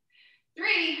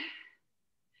 3,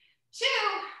 2.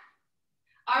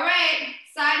 All right.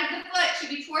 Side of the foot should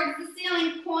be towards the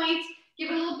ceiling. Point.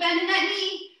 Give it a little bend in that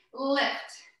knee.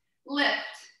 Lift.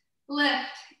 Lift.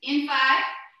 Lift. In 5,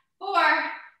 4,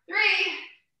 3,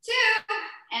 2.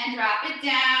 And drop it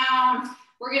down.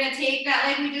 We're going to take that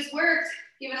leg we just worked.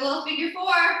 Give it a little figure 4.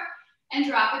 And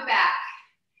drop it back.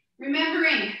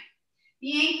 Remembering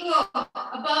the ankle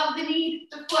above the knee,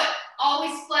 the foot,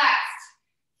 always flexed.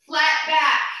 Flat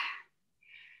back.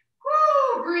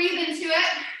 Woo, breathe into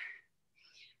it.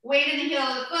 Weight in the heel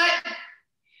of the foot.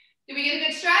 Did we get a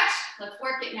good stretch? Let's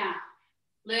work it now.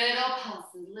 Little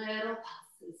pulses, little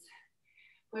pulses.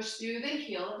 Push through the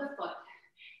heel of the foot.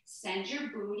 Send your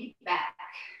booty back.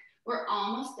 We're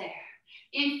almost there.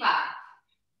 In 5,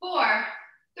 4,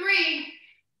 3,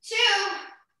 2,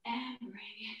 and bring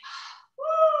it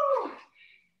up. Woo!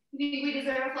 You think we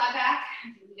deserve a flat back?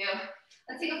 I think we do.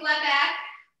 Let's take a flat back.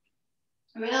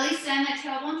 Really send that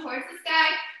tailbone towards the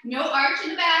sky. No arch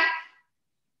in the back.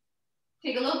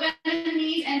 Take a little bend in the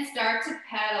knees and start to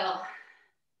pedal.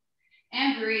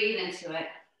 And breathe into it.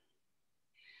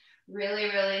 Really,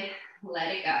 really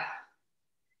let it go.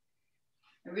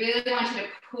 I really want you to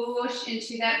push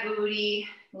into that booty.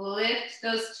 Lift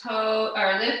those toes,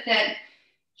 or lift that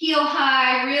heel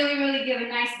high. Really, really give a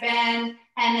nice bend.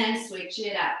 And then switch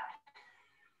it up.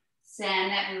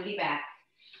 Send that booty back.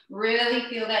 Really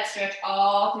feel that stretch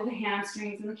all through the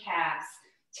hamstrings and the calves.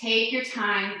 Take your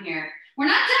time here. We're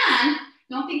not done.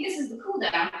 Don't think this is the cool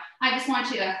down. I just want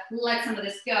you to let some of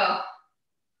this go.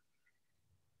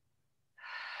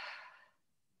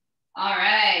 All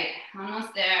right,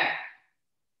 almost there.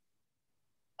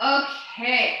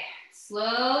 Okay,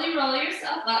 slowly roll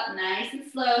yourself up, nice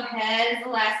and slow. Head is the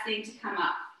last thing to come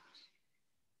up.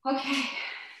 Okay,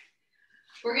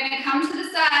 we're gonna come to the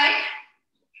side.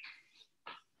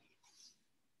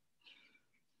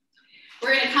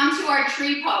 We're gonna come to our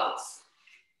tree pose.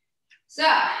 So,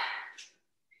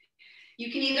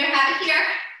 you can either have it here,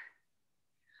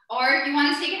 or if you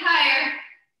wanna take it higher,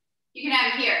 you can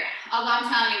have it here. Although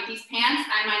I'm telling you, with these pants,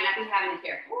 I might not be having it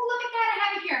here. Oh, look at that, I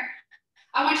have it here.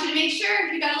 I want you to make sure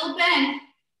if you got a little bend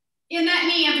in that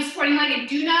knee of the supporting leg, and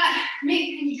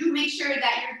do make sure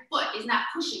that your foot is not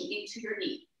pushing into your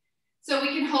knee. So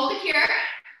we can hold it here.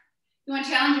 You want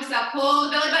to challenge yourself, pull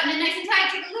the belly button in nice and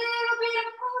tight, take a little bit of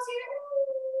a pose here.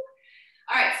 Ooh.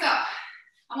 All right, so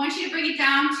I want you to bring it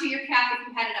down to your calf if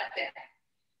you had it up there.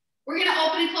 We're gonna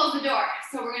open and close the door.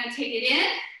 So we're gonna take it in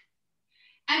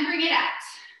and bring it out.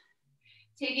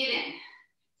 Take it in.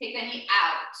 Take that knee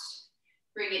out.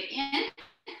 Bring it in.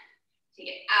 Take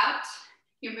it out.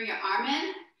 You can bring your arm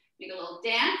in. Make a little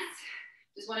dance.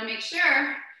 Just want to make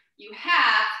sure you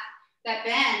have that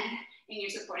bend in your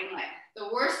supporting leg. The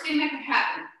worst thing that could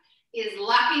happen is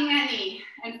locking that knee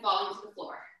and falling to the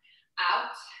floor.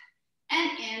 Out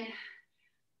and in,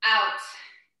 out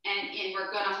and in.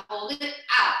 We're gonna hold it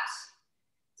out.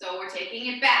 So we're taking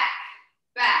it back,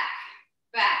 back,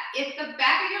 back. If the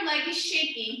back of your leg is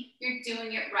shaking, you're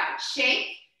doing it right. Shake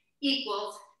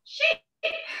equals shake.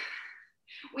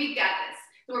 We've got this.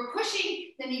 So we're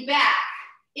pushing the knee back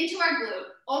into our glute,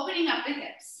 opening up the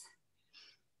hips.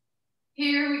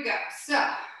 Here we go.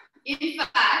 So in 5,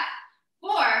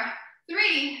 4,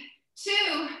 3,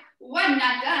 2, 1,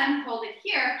 not done. Hold it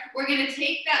here. We're gonna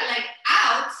take that leg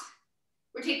out.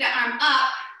 We'll take that arm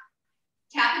up,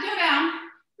 tap the toe down,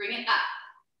 bring it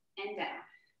up and down,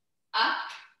 up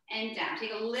and down.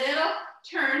 Take a little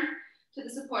turn to the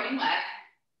supporting leg.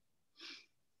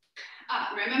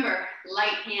 Up. Remember,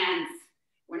 light hands.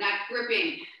 We're not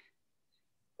gripping.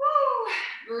 Woo.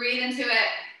 Breathe into it.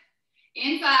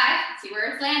 In 5, see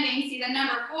where it's landing. See the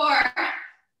number 4,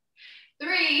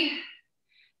 3,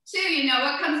 2. You know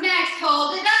what comes next.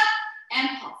 Hold it up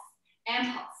and pulse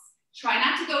and pulse. Try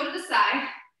not to go to the side.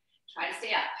 Try to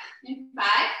stay up. In 5,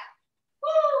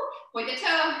 woo. Point the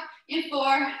toe. In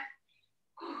 4,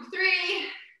 3,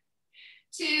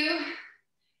 2,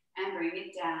 and bring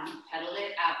it down. Pedal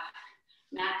it out.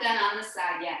 Not done on the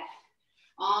side yet.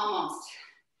 Almost.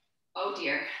 Oh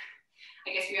dear.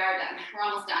 I guess we are done. We're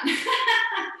almost done.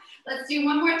 Let's do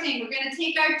one more thing. We're gonna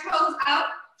take our toes out.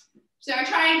 So our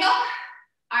triangle,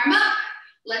 arm up.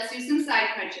 Let's do some side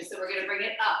crunches. So we're gonna bring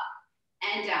it up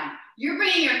and down. You're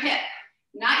bringing your hip,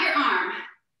 not your arm,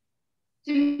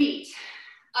 to meet.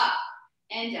 Up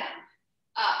and down,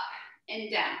 up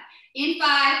and down. In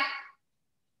 5,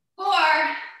 4,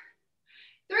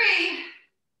 3,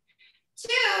 2,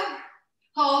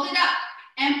 hold it up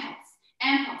and pulse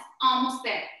and pulse. Almost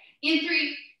there. In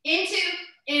 3, in 2,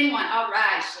 in 1. All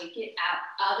right, shake it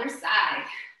out. Other side.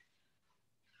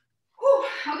 Whew.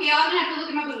 Okay, y'all gonna have to look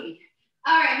at my booty.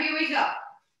 All right, here we go.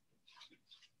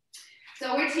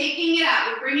 So we're taking it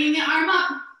out. We're bringing the arm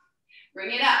up.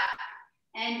 Bring it up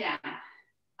and down.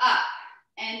 Up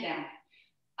and down.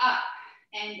 Up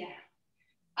and down.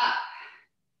 Up.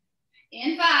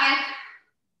 In 5,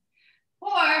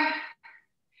 4,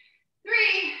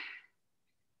 3,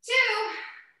 2,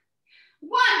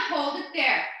 1. Hold it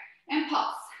there. And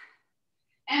pulse.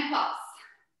 And pulse.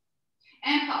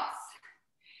 And pulse.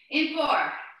 In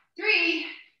 4, 3,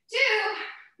 2,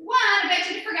 1. I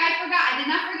bet you forgot. I did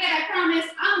not forget. I promise.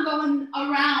 I'm going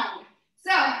around.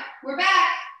 So we're back.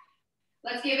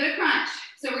 Let's give it a crunch.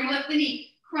 So we're gonna lift the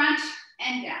knee. Crunch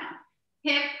and down.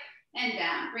 Hip and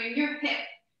down. Bring your hip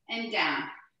and down.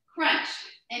 Crunch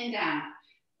and down.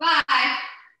 5,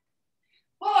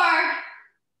 4,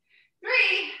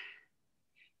 3,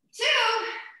 2.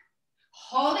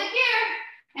 Hold it here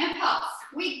and pulse.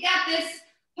 We got this.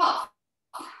 Pulse.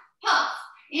 Pulse.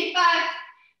 In 5,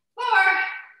 4,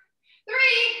 3,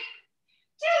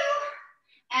 2,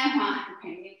 and 1.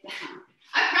 Bring it down.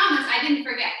 I promise I didn't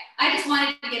forget. I just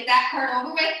wanted to get that part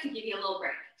over with to give you a little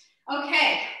break.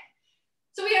 Okay,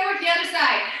 so we gotta work the other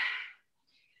side.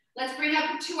 Let's bring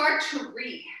up to our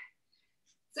tree.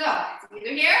 So it's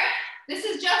either here. This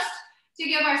is just to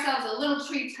give ourselves a little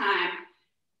tree time.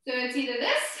 So it's either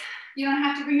this. You don't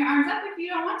have to bring your arms up if you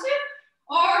don't want to,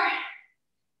 or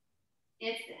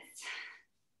it's this.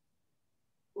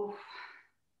 Oof.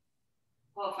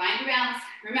 Well, find your balance.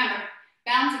 Remember,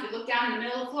 balance, if you look down in the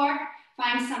middle of the floor,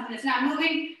 find something that's not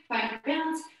moving, find your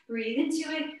balance, breathe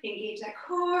into it, engage that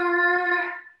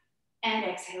core, and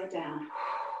exhale it down.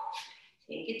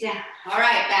 Take it down. All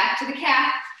right, back to the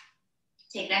calf.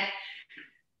 Take that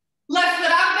left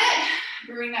foot off a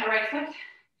bit, bring that right foot.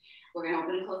 We're gonna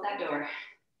open and close that door.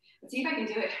 Let's see if I can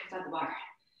do it without the bar.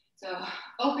 So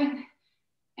open,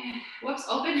 and whoops,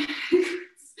 open,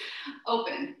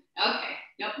 open. Okay,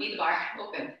 nope, need the bar,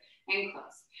 open and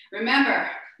close. Remember,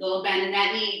 little bend in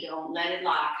that knee, don't let it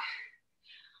lock.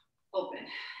 Open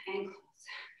and close,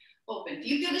 open. If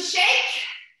you feel the shake,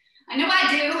 I know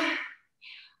I do.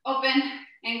 Open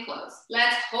and close.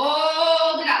 Let's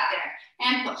hold it out there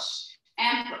and push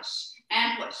and push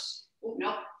and push. Oh,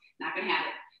 nope, not gonna have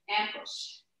it. And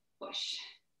push, push,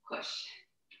 push.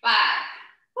 5,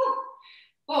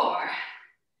 4,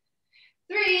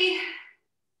 3,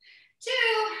 2,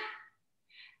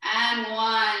 and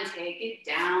 1. Take it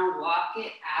down, walk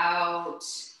it out.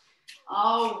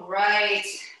 All right,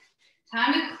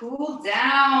 time to cool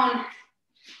down.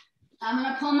 I'm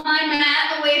gonna pull my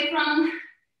mat away from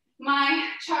my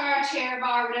chair,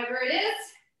 bar, whatever it is.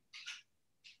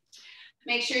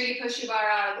 Make sure you push your bar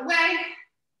out of the way.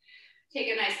 Take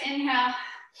a nice inhale.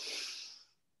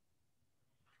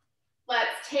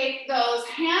 Let's take those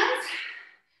hands,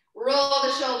 roll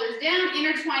the shoulders down,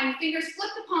 intertwine the fingers, flip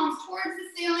the palms towards the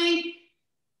ceiling.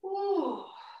 Ooh.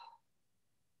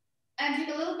 And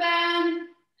take a little bend.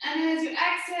 And as you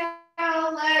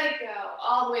exhale, let it go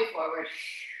all the way forward.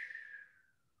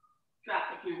 Drop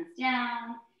the hands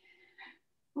down.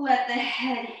 Let the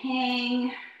head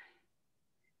hang.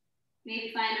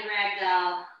 Maybe find a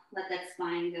ragdoll. Let that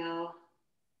spine go.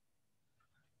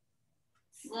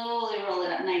 Slowly roll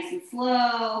it up nice and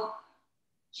slow.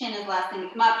 Chin is the last thing to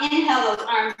come up. Inhale those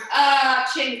arms up.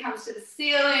 Chin comes to the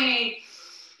ceiling.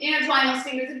 Intertwine those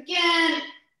fingers again.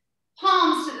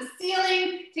 Palms to the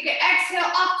ceiling. Take an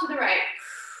exhale up to the right.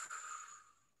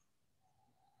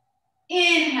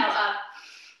 Inhale up.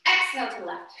 Exhale to the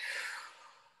left.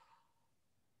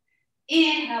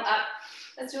 Inhale up.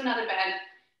 Let's do another bend.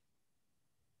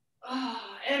 Oh,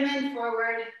 and then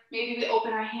forward. Maybe we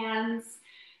open our hands.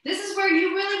 This is where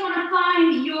you really want to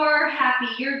find your happy,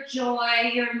 your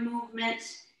joy, your movement.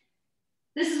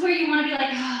 This is where you want to be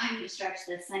like, oh, I need to stretch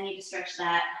this. I need to stretch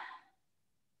that.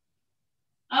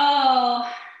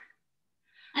 Oh.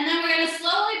 And then we're going to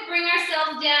slowly bring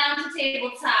ourselves down to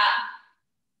tabletop.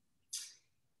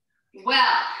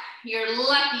 Well, you're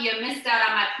lucky you missed out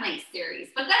on my plank series,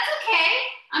 but that's okay.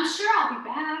 I'm sure I'll be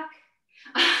back.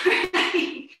 All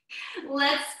right.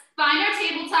 Let's find our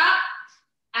tabletop.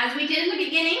 As we did in the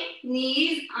beginning,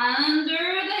 knees under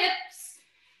the hips,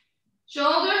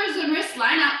 shoulders and wrists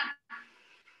line up.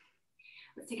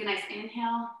 Let's take a nice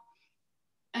inhale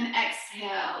and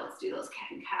exhale. Let's do those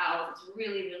cat and cows. Let's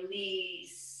really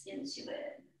release into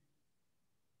it.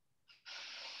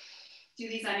 Do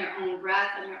these on your own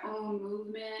breath, on your own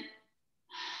movement.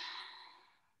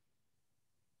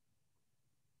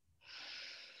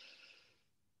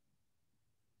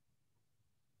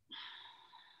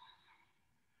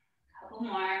 Couple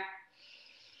more.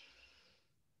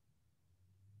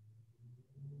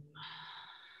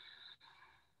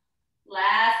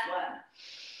 Last one.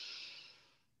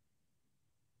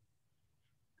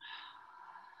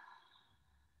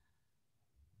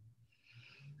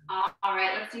 All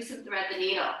right, let's do some thread the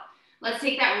needle. Let's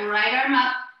take that right arm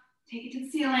up, take it to the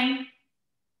ceiling,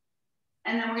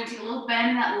 and then we're gonna take a little bend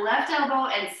in that left elbow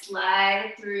and slide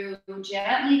it through,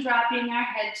 gently dropping our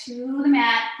head to the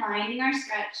mat, finding our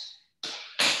stretch.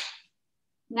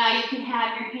 Now you can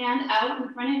have your hand out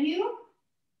in front of you.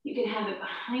 You can have it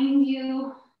behind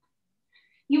you.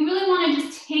 You really wanna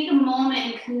just take a moment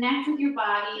and connect with your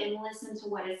body and listen to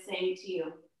what it's saying to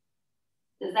you.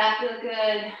 Does that feel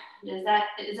good? Is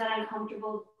that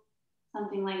uncomfortable?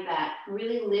 Something like that.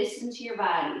 Really listen to your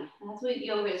body. That's what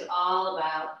yoga is all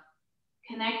about.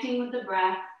 Connecting with the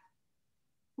breath,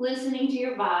 listening to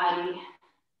your body,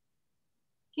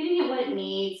 giving it what it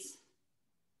needs,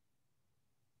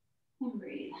 and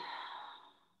breathe.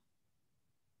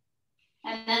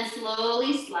 And then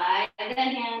slowly slide that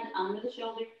hand under the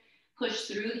shoulder, push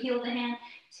through the heel of the hand,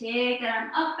 take that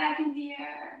arm up back in the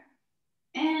air,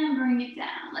 and bring it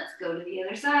down. Let's go to the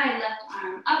other side, left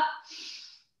arm up.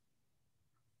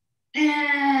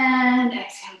 And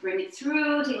exhale, bring it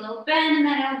through, take a little bend in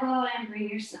that elbow and bring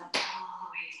yourself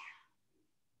all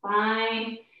the way down.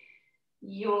 Find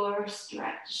your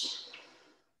stretch.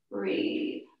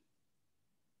 Breathe.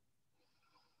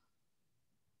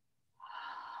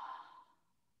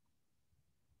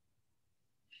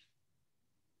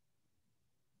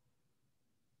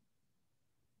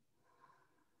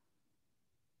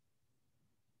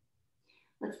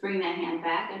 Let's bring that hand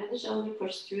back under the shoulder,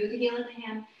 push through the heel of the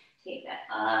hand. Take that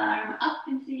arm up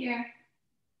into the air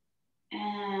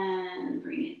and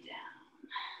bring it down.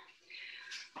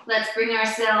 Let's bring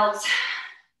ourselves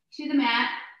to the mat.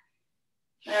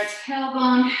 Let our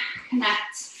tailbone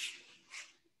connect.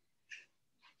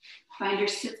 Find your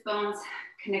sit bones,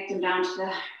 connect them down to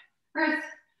the earth.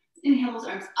 Inhale those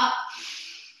arms up.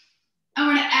 And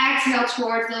we're gonna exhale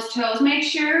towards those toes. Make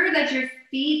sure that your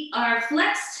feet are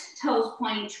flexed. Toes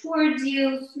pointing towards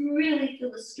you. Really feel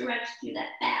the stretch through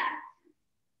that back.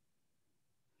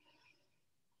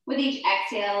 With each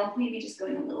exhale, maybe just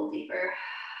going a little deeper.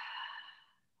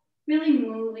 Really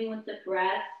moving with the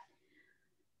breath.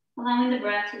 Allowing the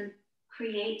breath to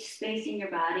create space in your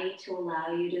body to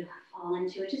allow you to fall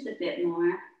into it just a bit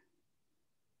more.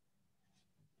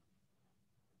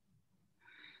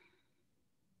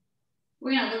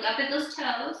 We're gonna look up at those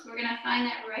toes. We're gonna find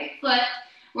that right foot.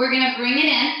 We're gonna bring it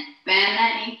in, bend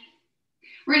that knee.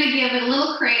 We're gonna give it a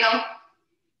little cradle.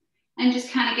 and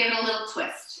just kind of give it a little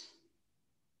twist.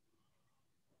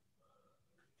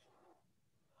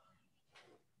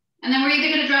 And then we're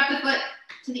either going to drop the foot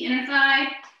to the inner thigh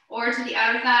or to the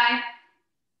outer thigh.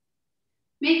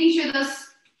 Making sure those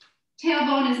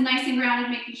tailbone is nice and grounded,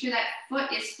 making sure that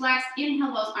foot is flexed.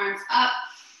 Inhale those arms up.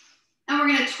 And we're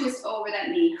going to twist over that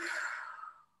knee.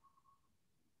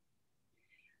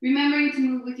 Remembering to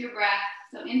move with your breath.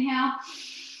 So inhale.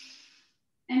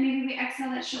 And maybe we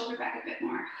exhale that shoulder back a bit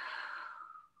more.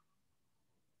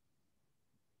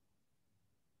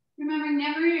 Remembering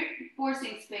never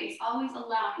forcing space, always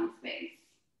allowing space.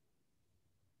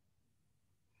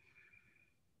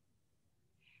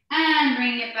 And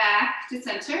bring it back to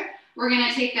center. We're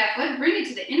gonna take that foot, bring it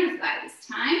to the inner thigh this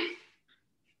time.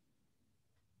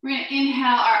 We're gonna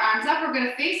inhale our arms up. We're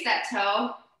gonna face that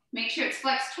toe. Make sure it's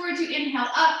flexed towards you. Inhale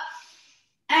up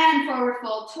and forward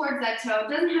fold towards that toe. It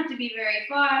doesn't have to be very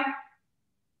far.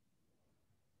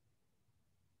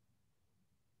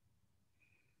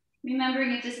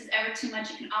 Remembering if this is ever too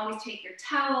much, you can always take your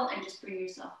towel and just bring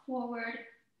yourself forward.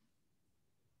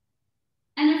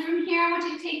 And then from here, I want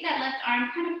you to take that left arm,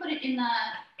 kind of put it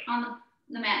on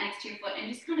the mat next to your foot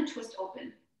and just kind of twist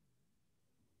open.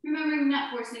 Remembering not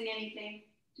forcing anything,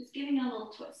 just giving it a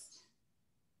little twist.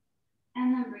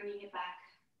 And then bringing it back.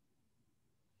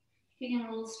 Taking a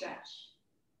little stretch.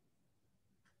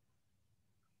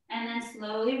 And then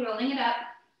slowly rolling it up.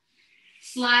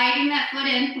 Sliding that foot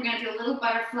in. We're gonna do a little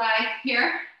butterfly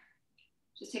here.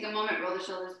 Just take a moment, roll the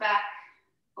shoulders back,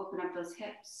 open up those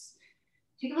hips.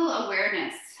 Take a little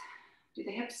awareness. Do the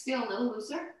hips feel a little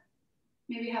looser?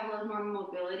 Maybe have a little more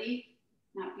mobility,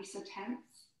 not be so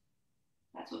tense.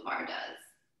 That's what barre does.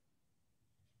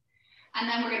 And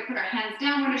then we're gonna put our hands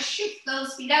down. We're gonna shoot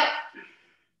those feet out.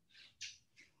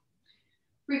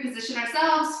 Reposition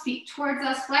ourselves, feet towards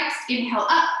us, flexed. Inhale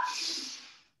up.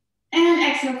 And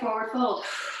exhale, forward fold.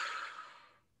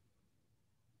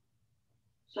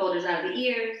 Shoulders out of the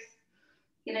ears.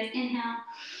 Get a nice inhale.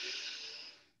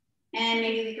 And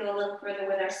maybe we go a little further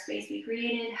with our space we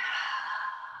created.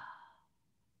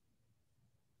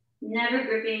 Never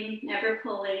gripping, never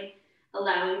pulling,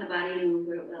 allowing the body to move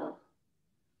where it will.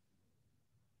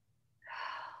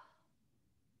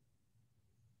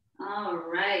 All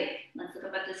right, let's look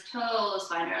up at this toes.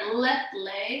 Find our left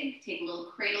leg. Take a little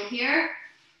cradle here.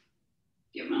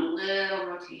 Give them a little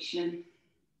rotation.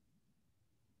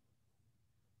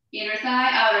 Inner thigh,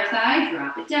 outer thigh,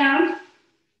 drop it down.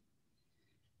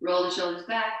 Roll the shoulders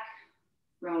back.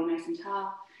 Roll nice and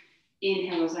tall.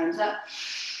 Inhale those arms up.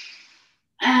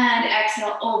 And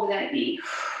exhale over that knee.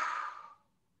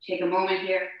 Take a moment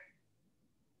here.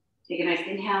 Take a nice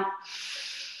inhale.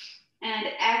 And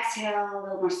exhale, a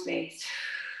little more space.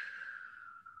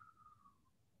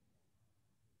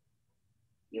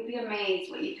 You'll be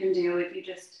amazed what you can do if you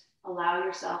just allow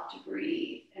yourself to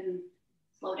breathe and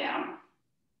slow down.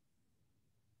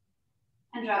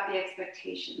 And drop the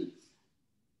expectations.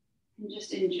 And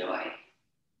just enjoy.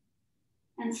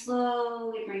 And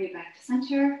slowly bring it back to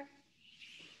center.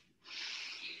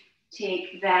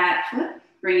 Take that foot,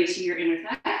 bring it to your inner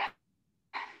thigh.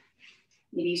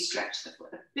 Maybe stretch the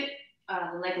foot a bit,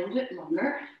 the leg a little bit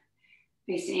longer.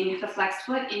 Facing the flexed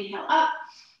foot, inhale up.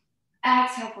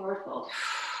 Exhale, forward fold.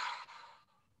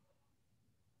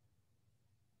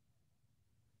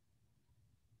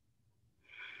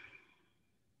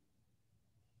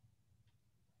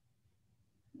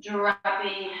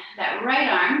 Dropping that right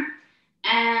arm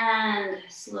and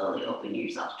slowly opening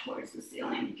yourself towards the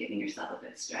ceiling, giving yourself a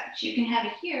good stretch. You can have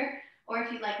it here, or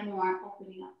if you'd like more,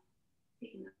 opening up,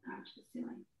 taking the arm to the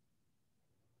ceiling.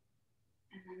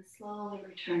 And then slowly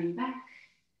returning back,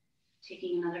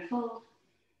 taking another fold.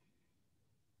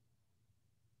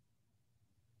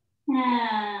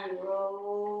 And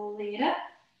rolling it up.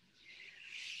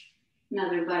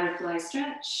 Another butterfly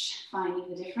stretch, finding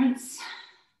the difference.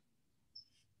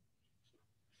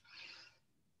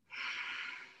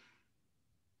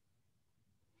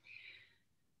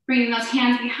 Bringing those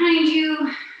hands behind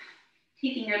you,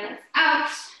 taking your legs out.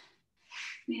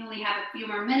 We only have a few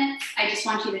more minutes. I just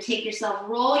want you to take yourself,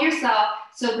 roll yourself.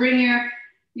 So bring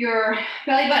your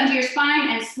belly button to your spine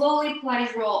and slowly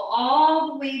Pilates roll all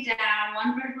the way down,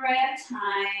 one vertebrae at a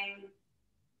time.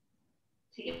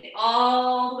 Take it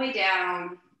all the way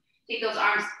down. Take those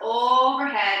arms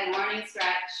overhead, morning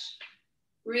stretch.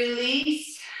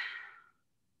 Release.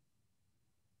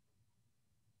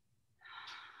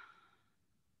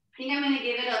 I think I'm going to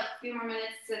give it a few more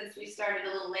minutes since we started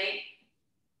a little late.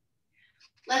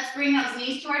 Let's bring those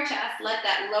knees to our chest. Let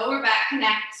that lower back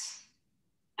connect.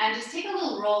 And just take a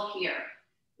little roll here.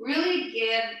 Really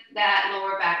give that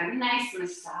lower back a nice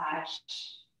massage.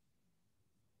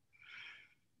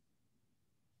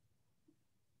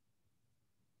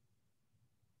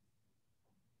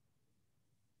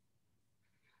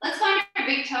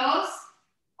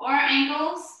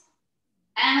 ankles.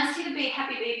 And let's take a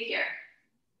happy baby here.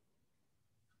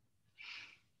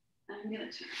 I'm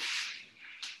gonna turn.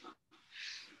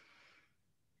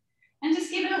 And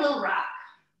just give it a little rock.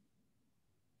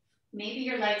 Maybe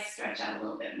your legs stretch out a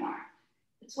little bit more.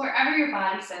 It's wherever your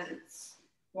body says it's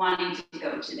wanting to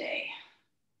go today.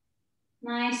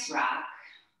 Nice rock.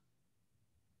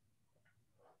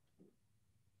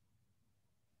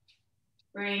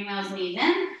 Bring those knees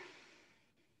in.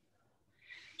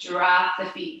 Drop the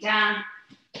feet down.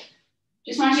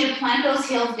 Just want you to plant those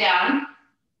heels down.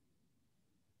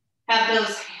 Have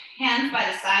those hands by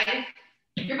the side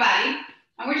of your body.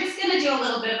 And we're just gonna do a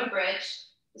little bit of a bridge,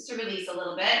 just to release a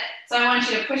little bit. So I want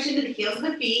you to push into the heels of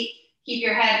the feet. Keep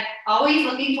your head always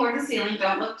looking towards the ceiling.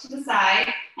 Don't look to the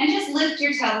side. And just lift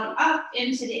your tailbone up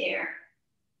into the air.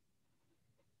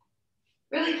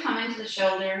 Really come into the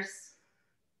shoulders.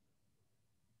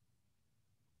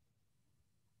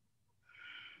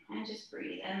 And just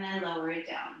breathe, and then lower it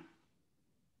down.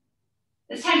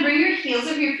 This time, bring your heels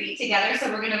of your feet together.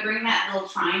 So we're gonna bring that little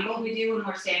triangle we do when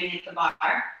we're standing at the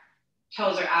bar.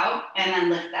 Toes are out, and then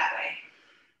lift that way.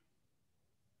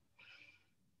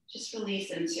 Just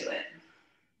release into it.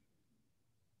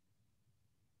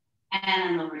 And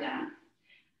then lower down.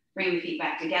 Bring the feet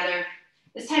back together.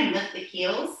 This time, lift the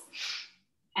heels,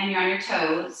 and you're on your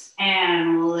toes,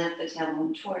 and lift the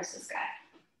tailbone towards the sky.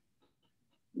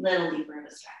 Little deeper of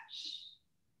a stretch.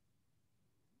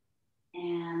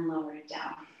 And lower it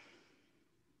down.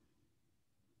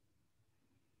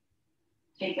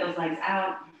 Take those legs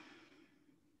out.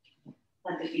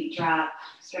 Let the feet drop.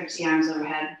 Stretch the arms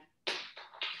overhead.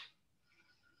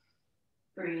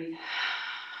 Breathe.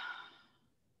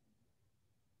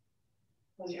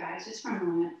 Close your eyes just for a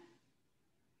moment.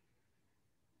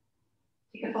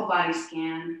 Take a full body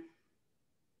scan.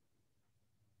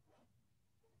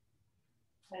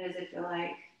 What does it feel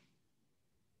like?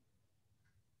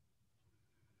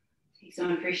 Take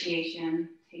some appreciation.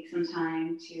 Take some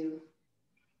time to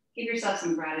give yourself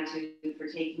some gratitude for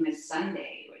taking this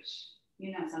Sunday, which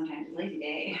you know sometimes is a lazy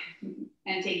day,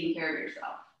 and taking care of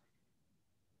yourself.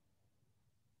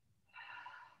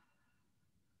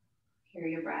 Hear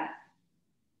your breath.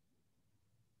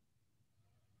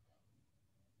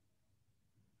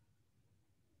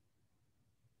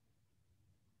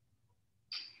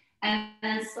 And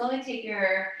then slowly take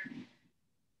your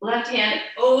left hand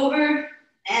over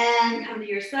and come to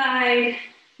your side.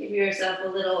 Give yourself a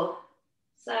little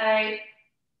side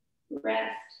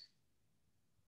rest.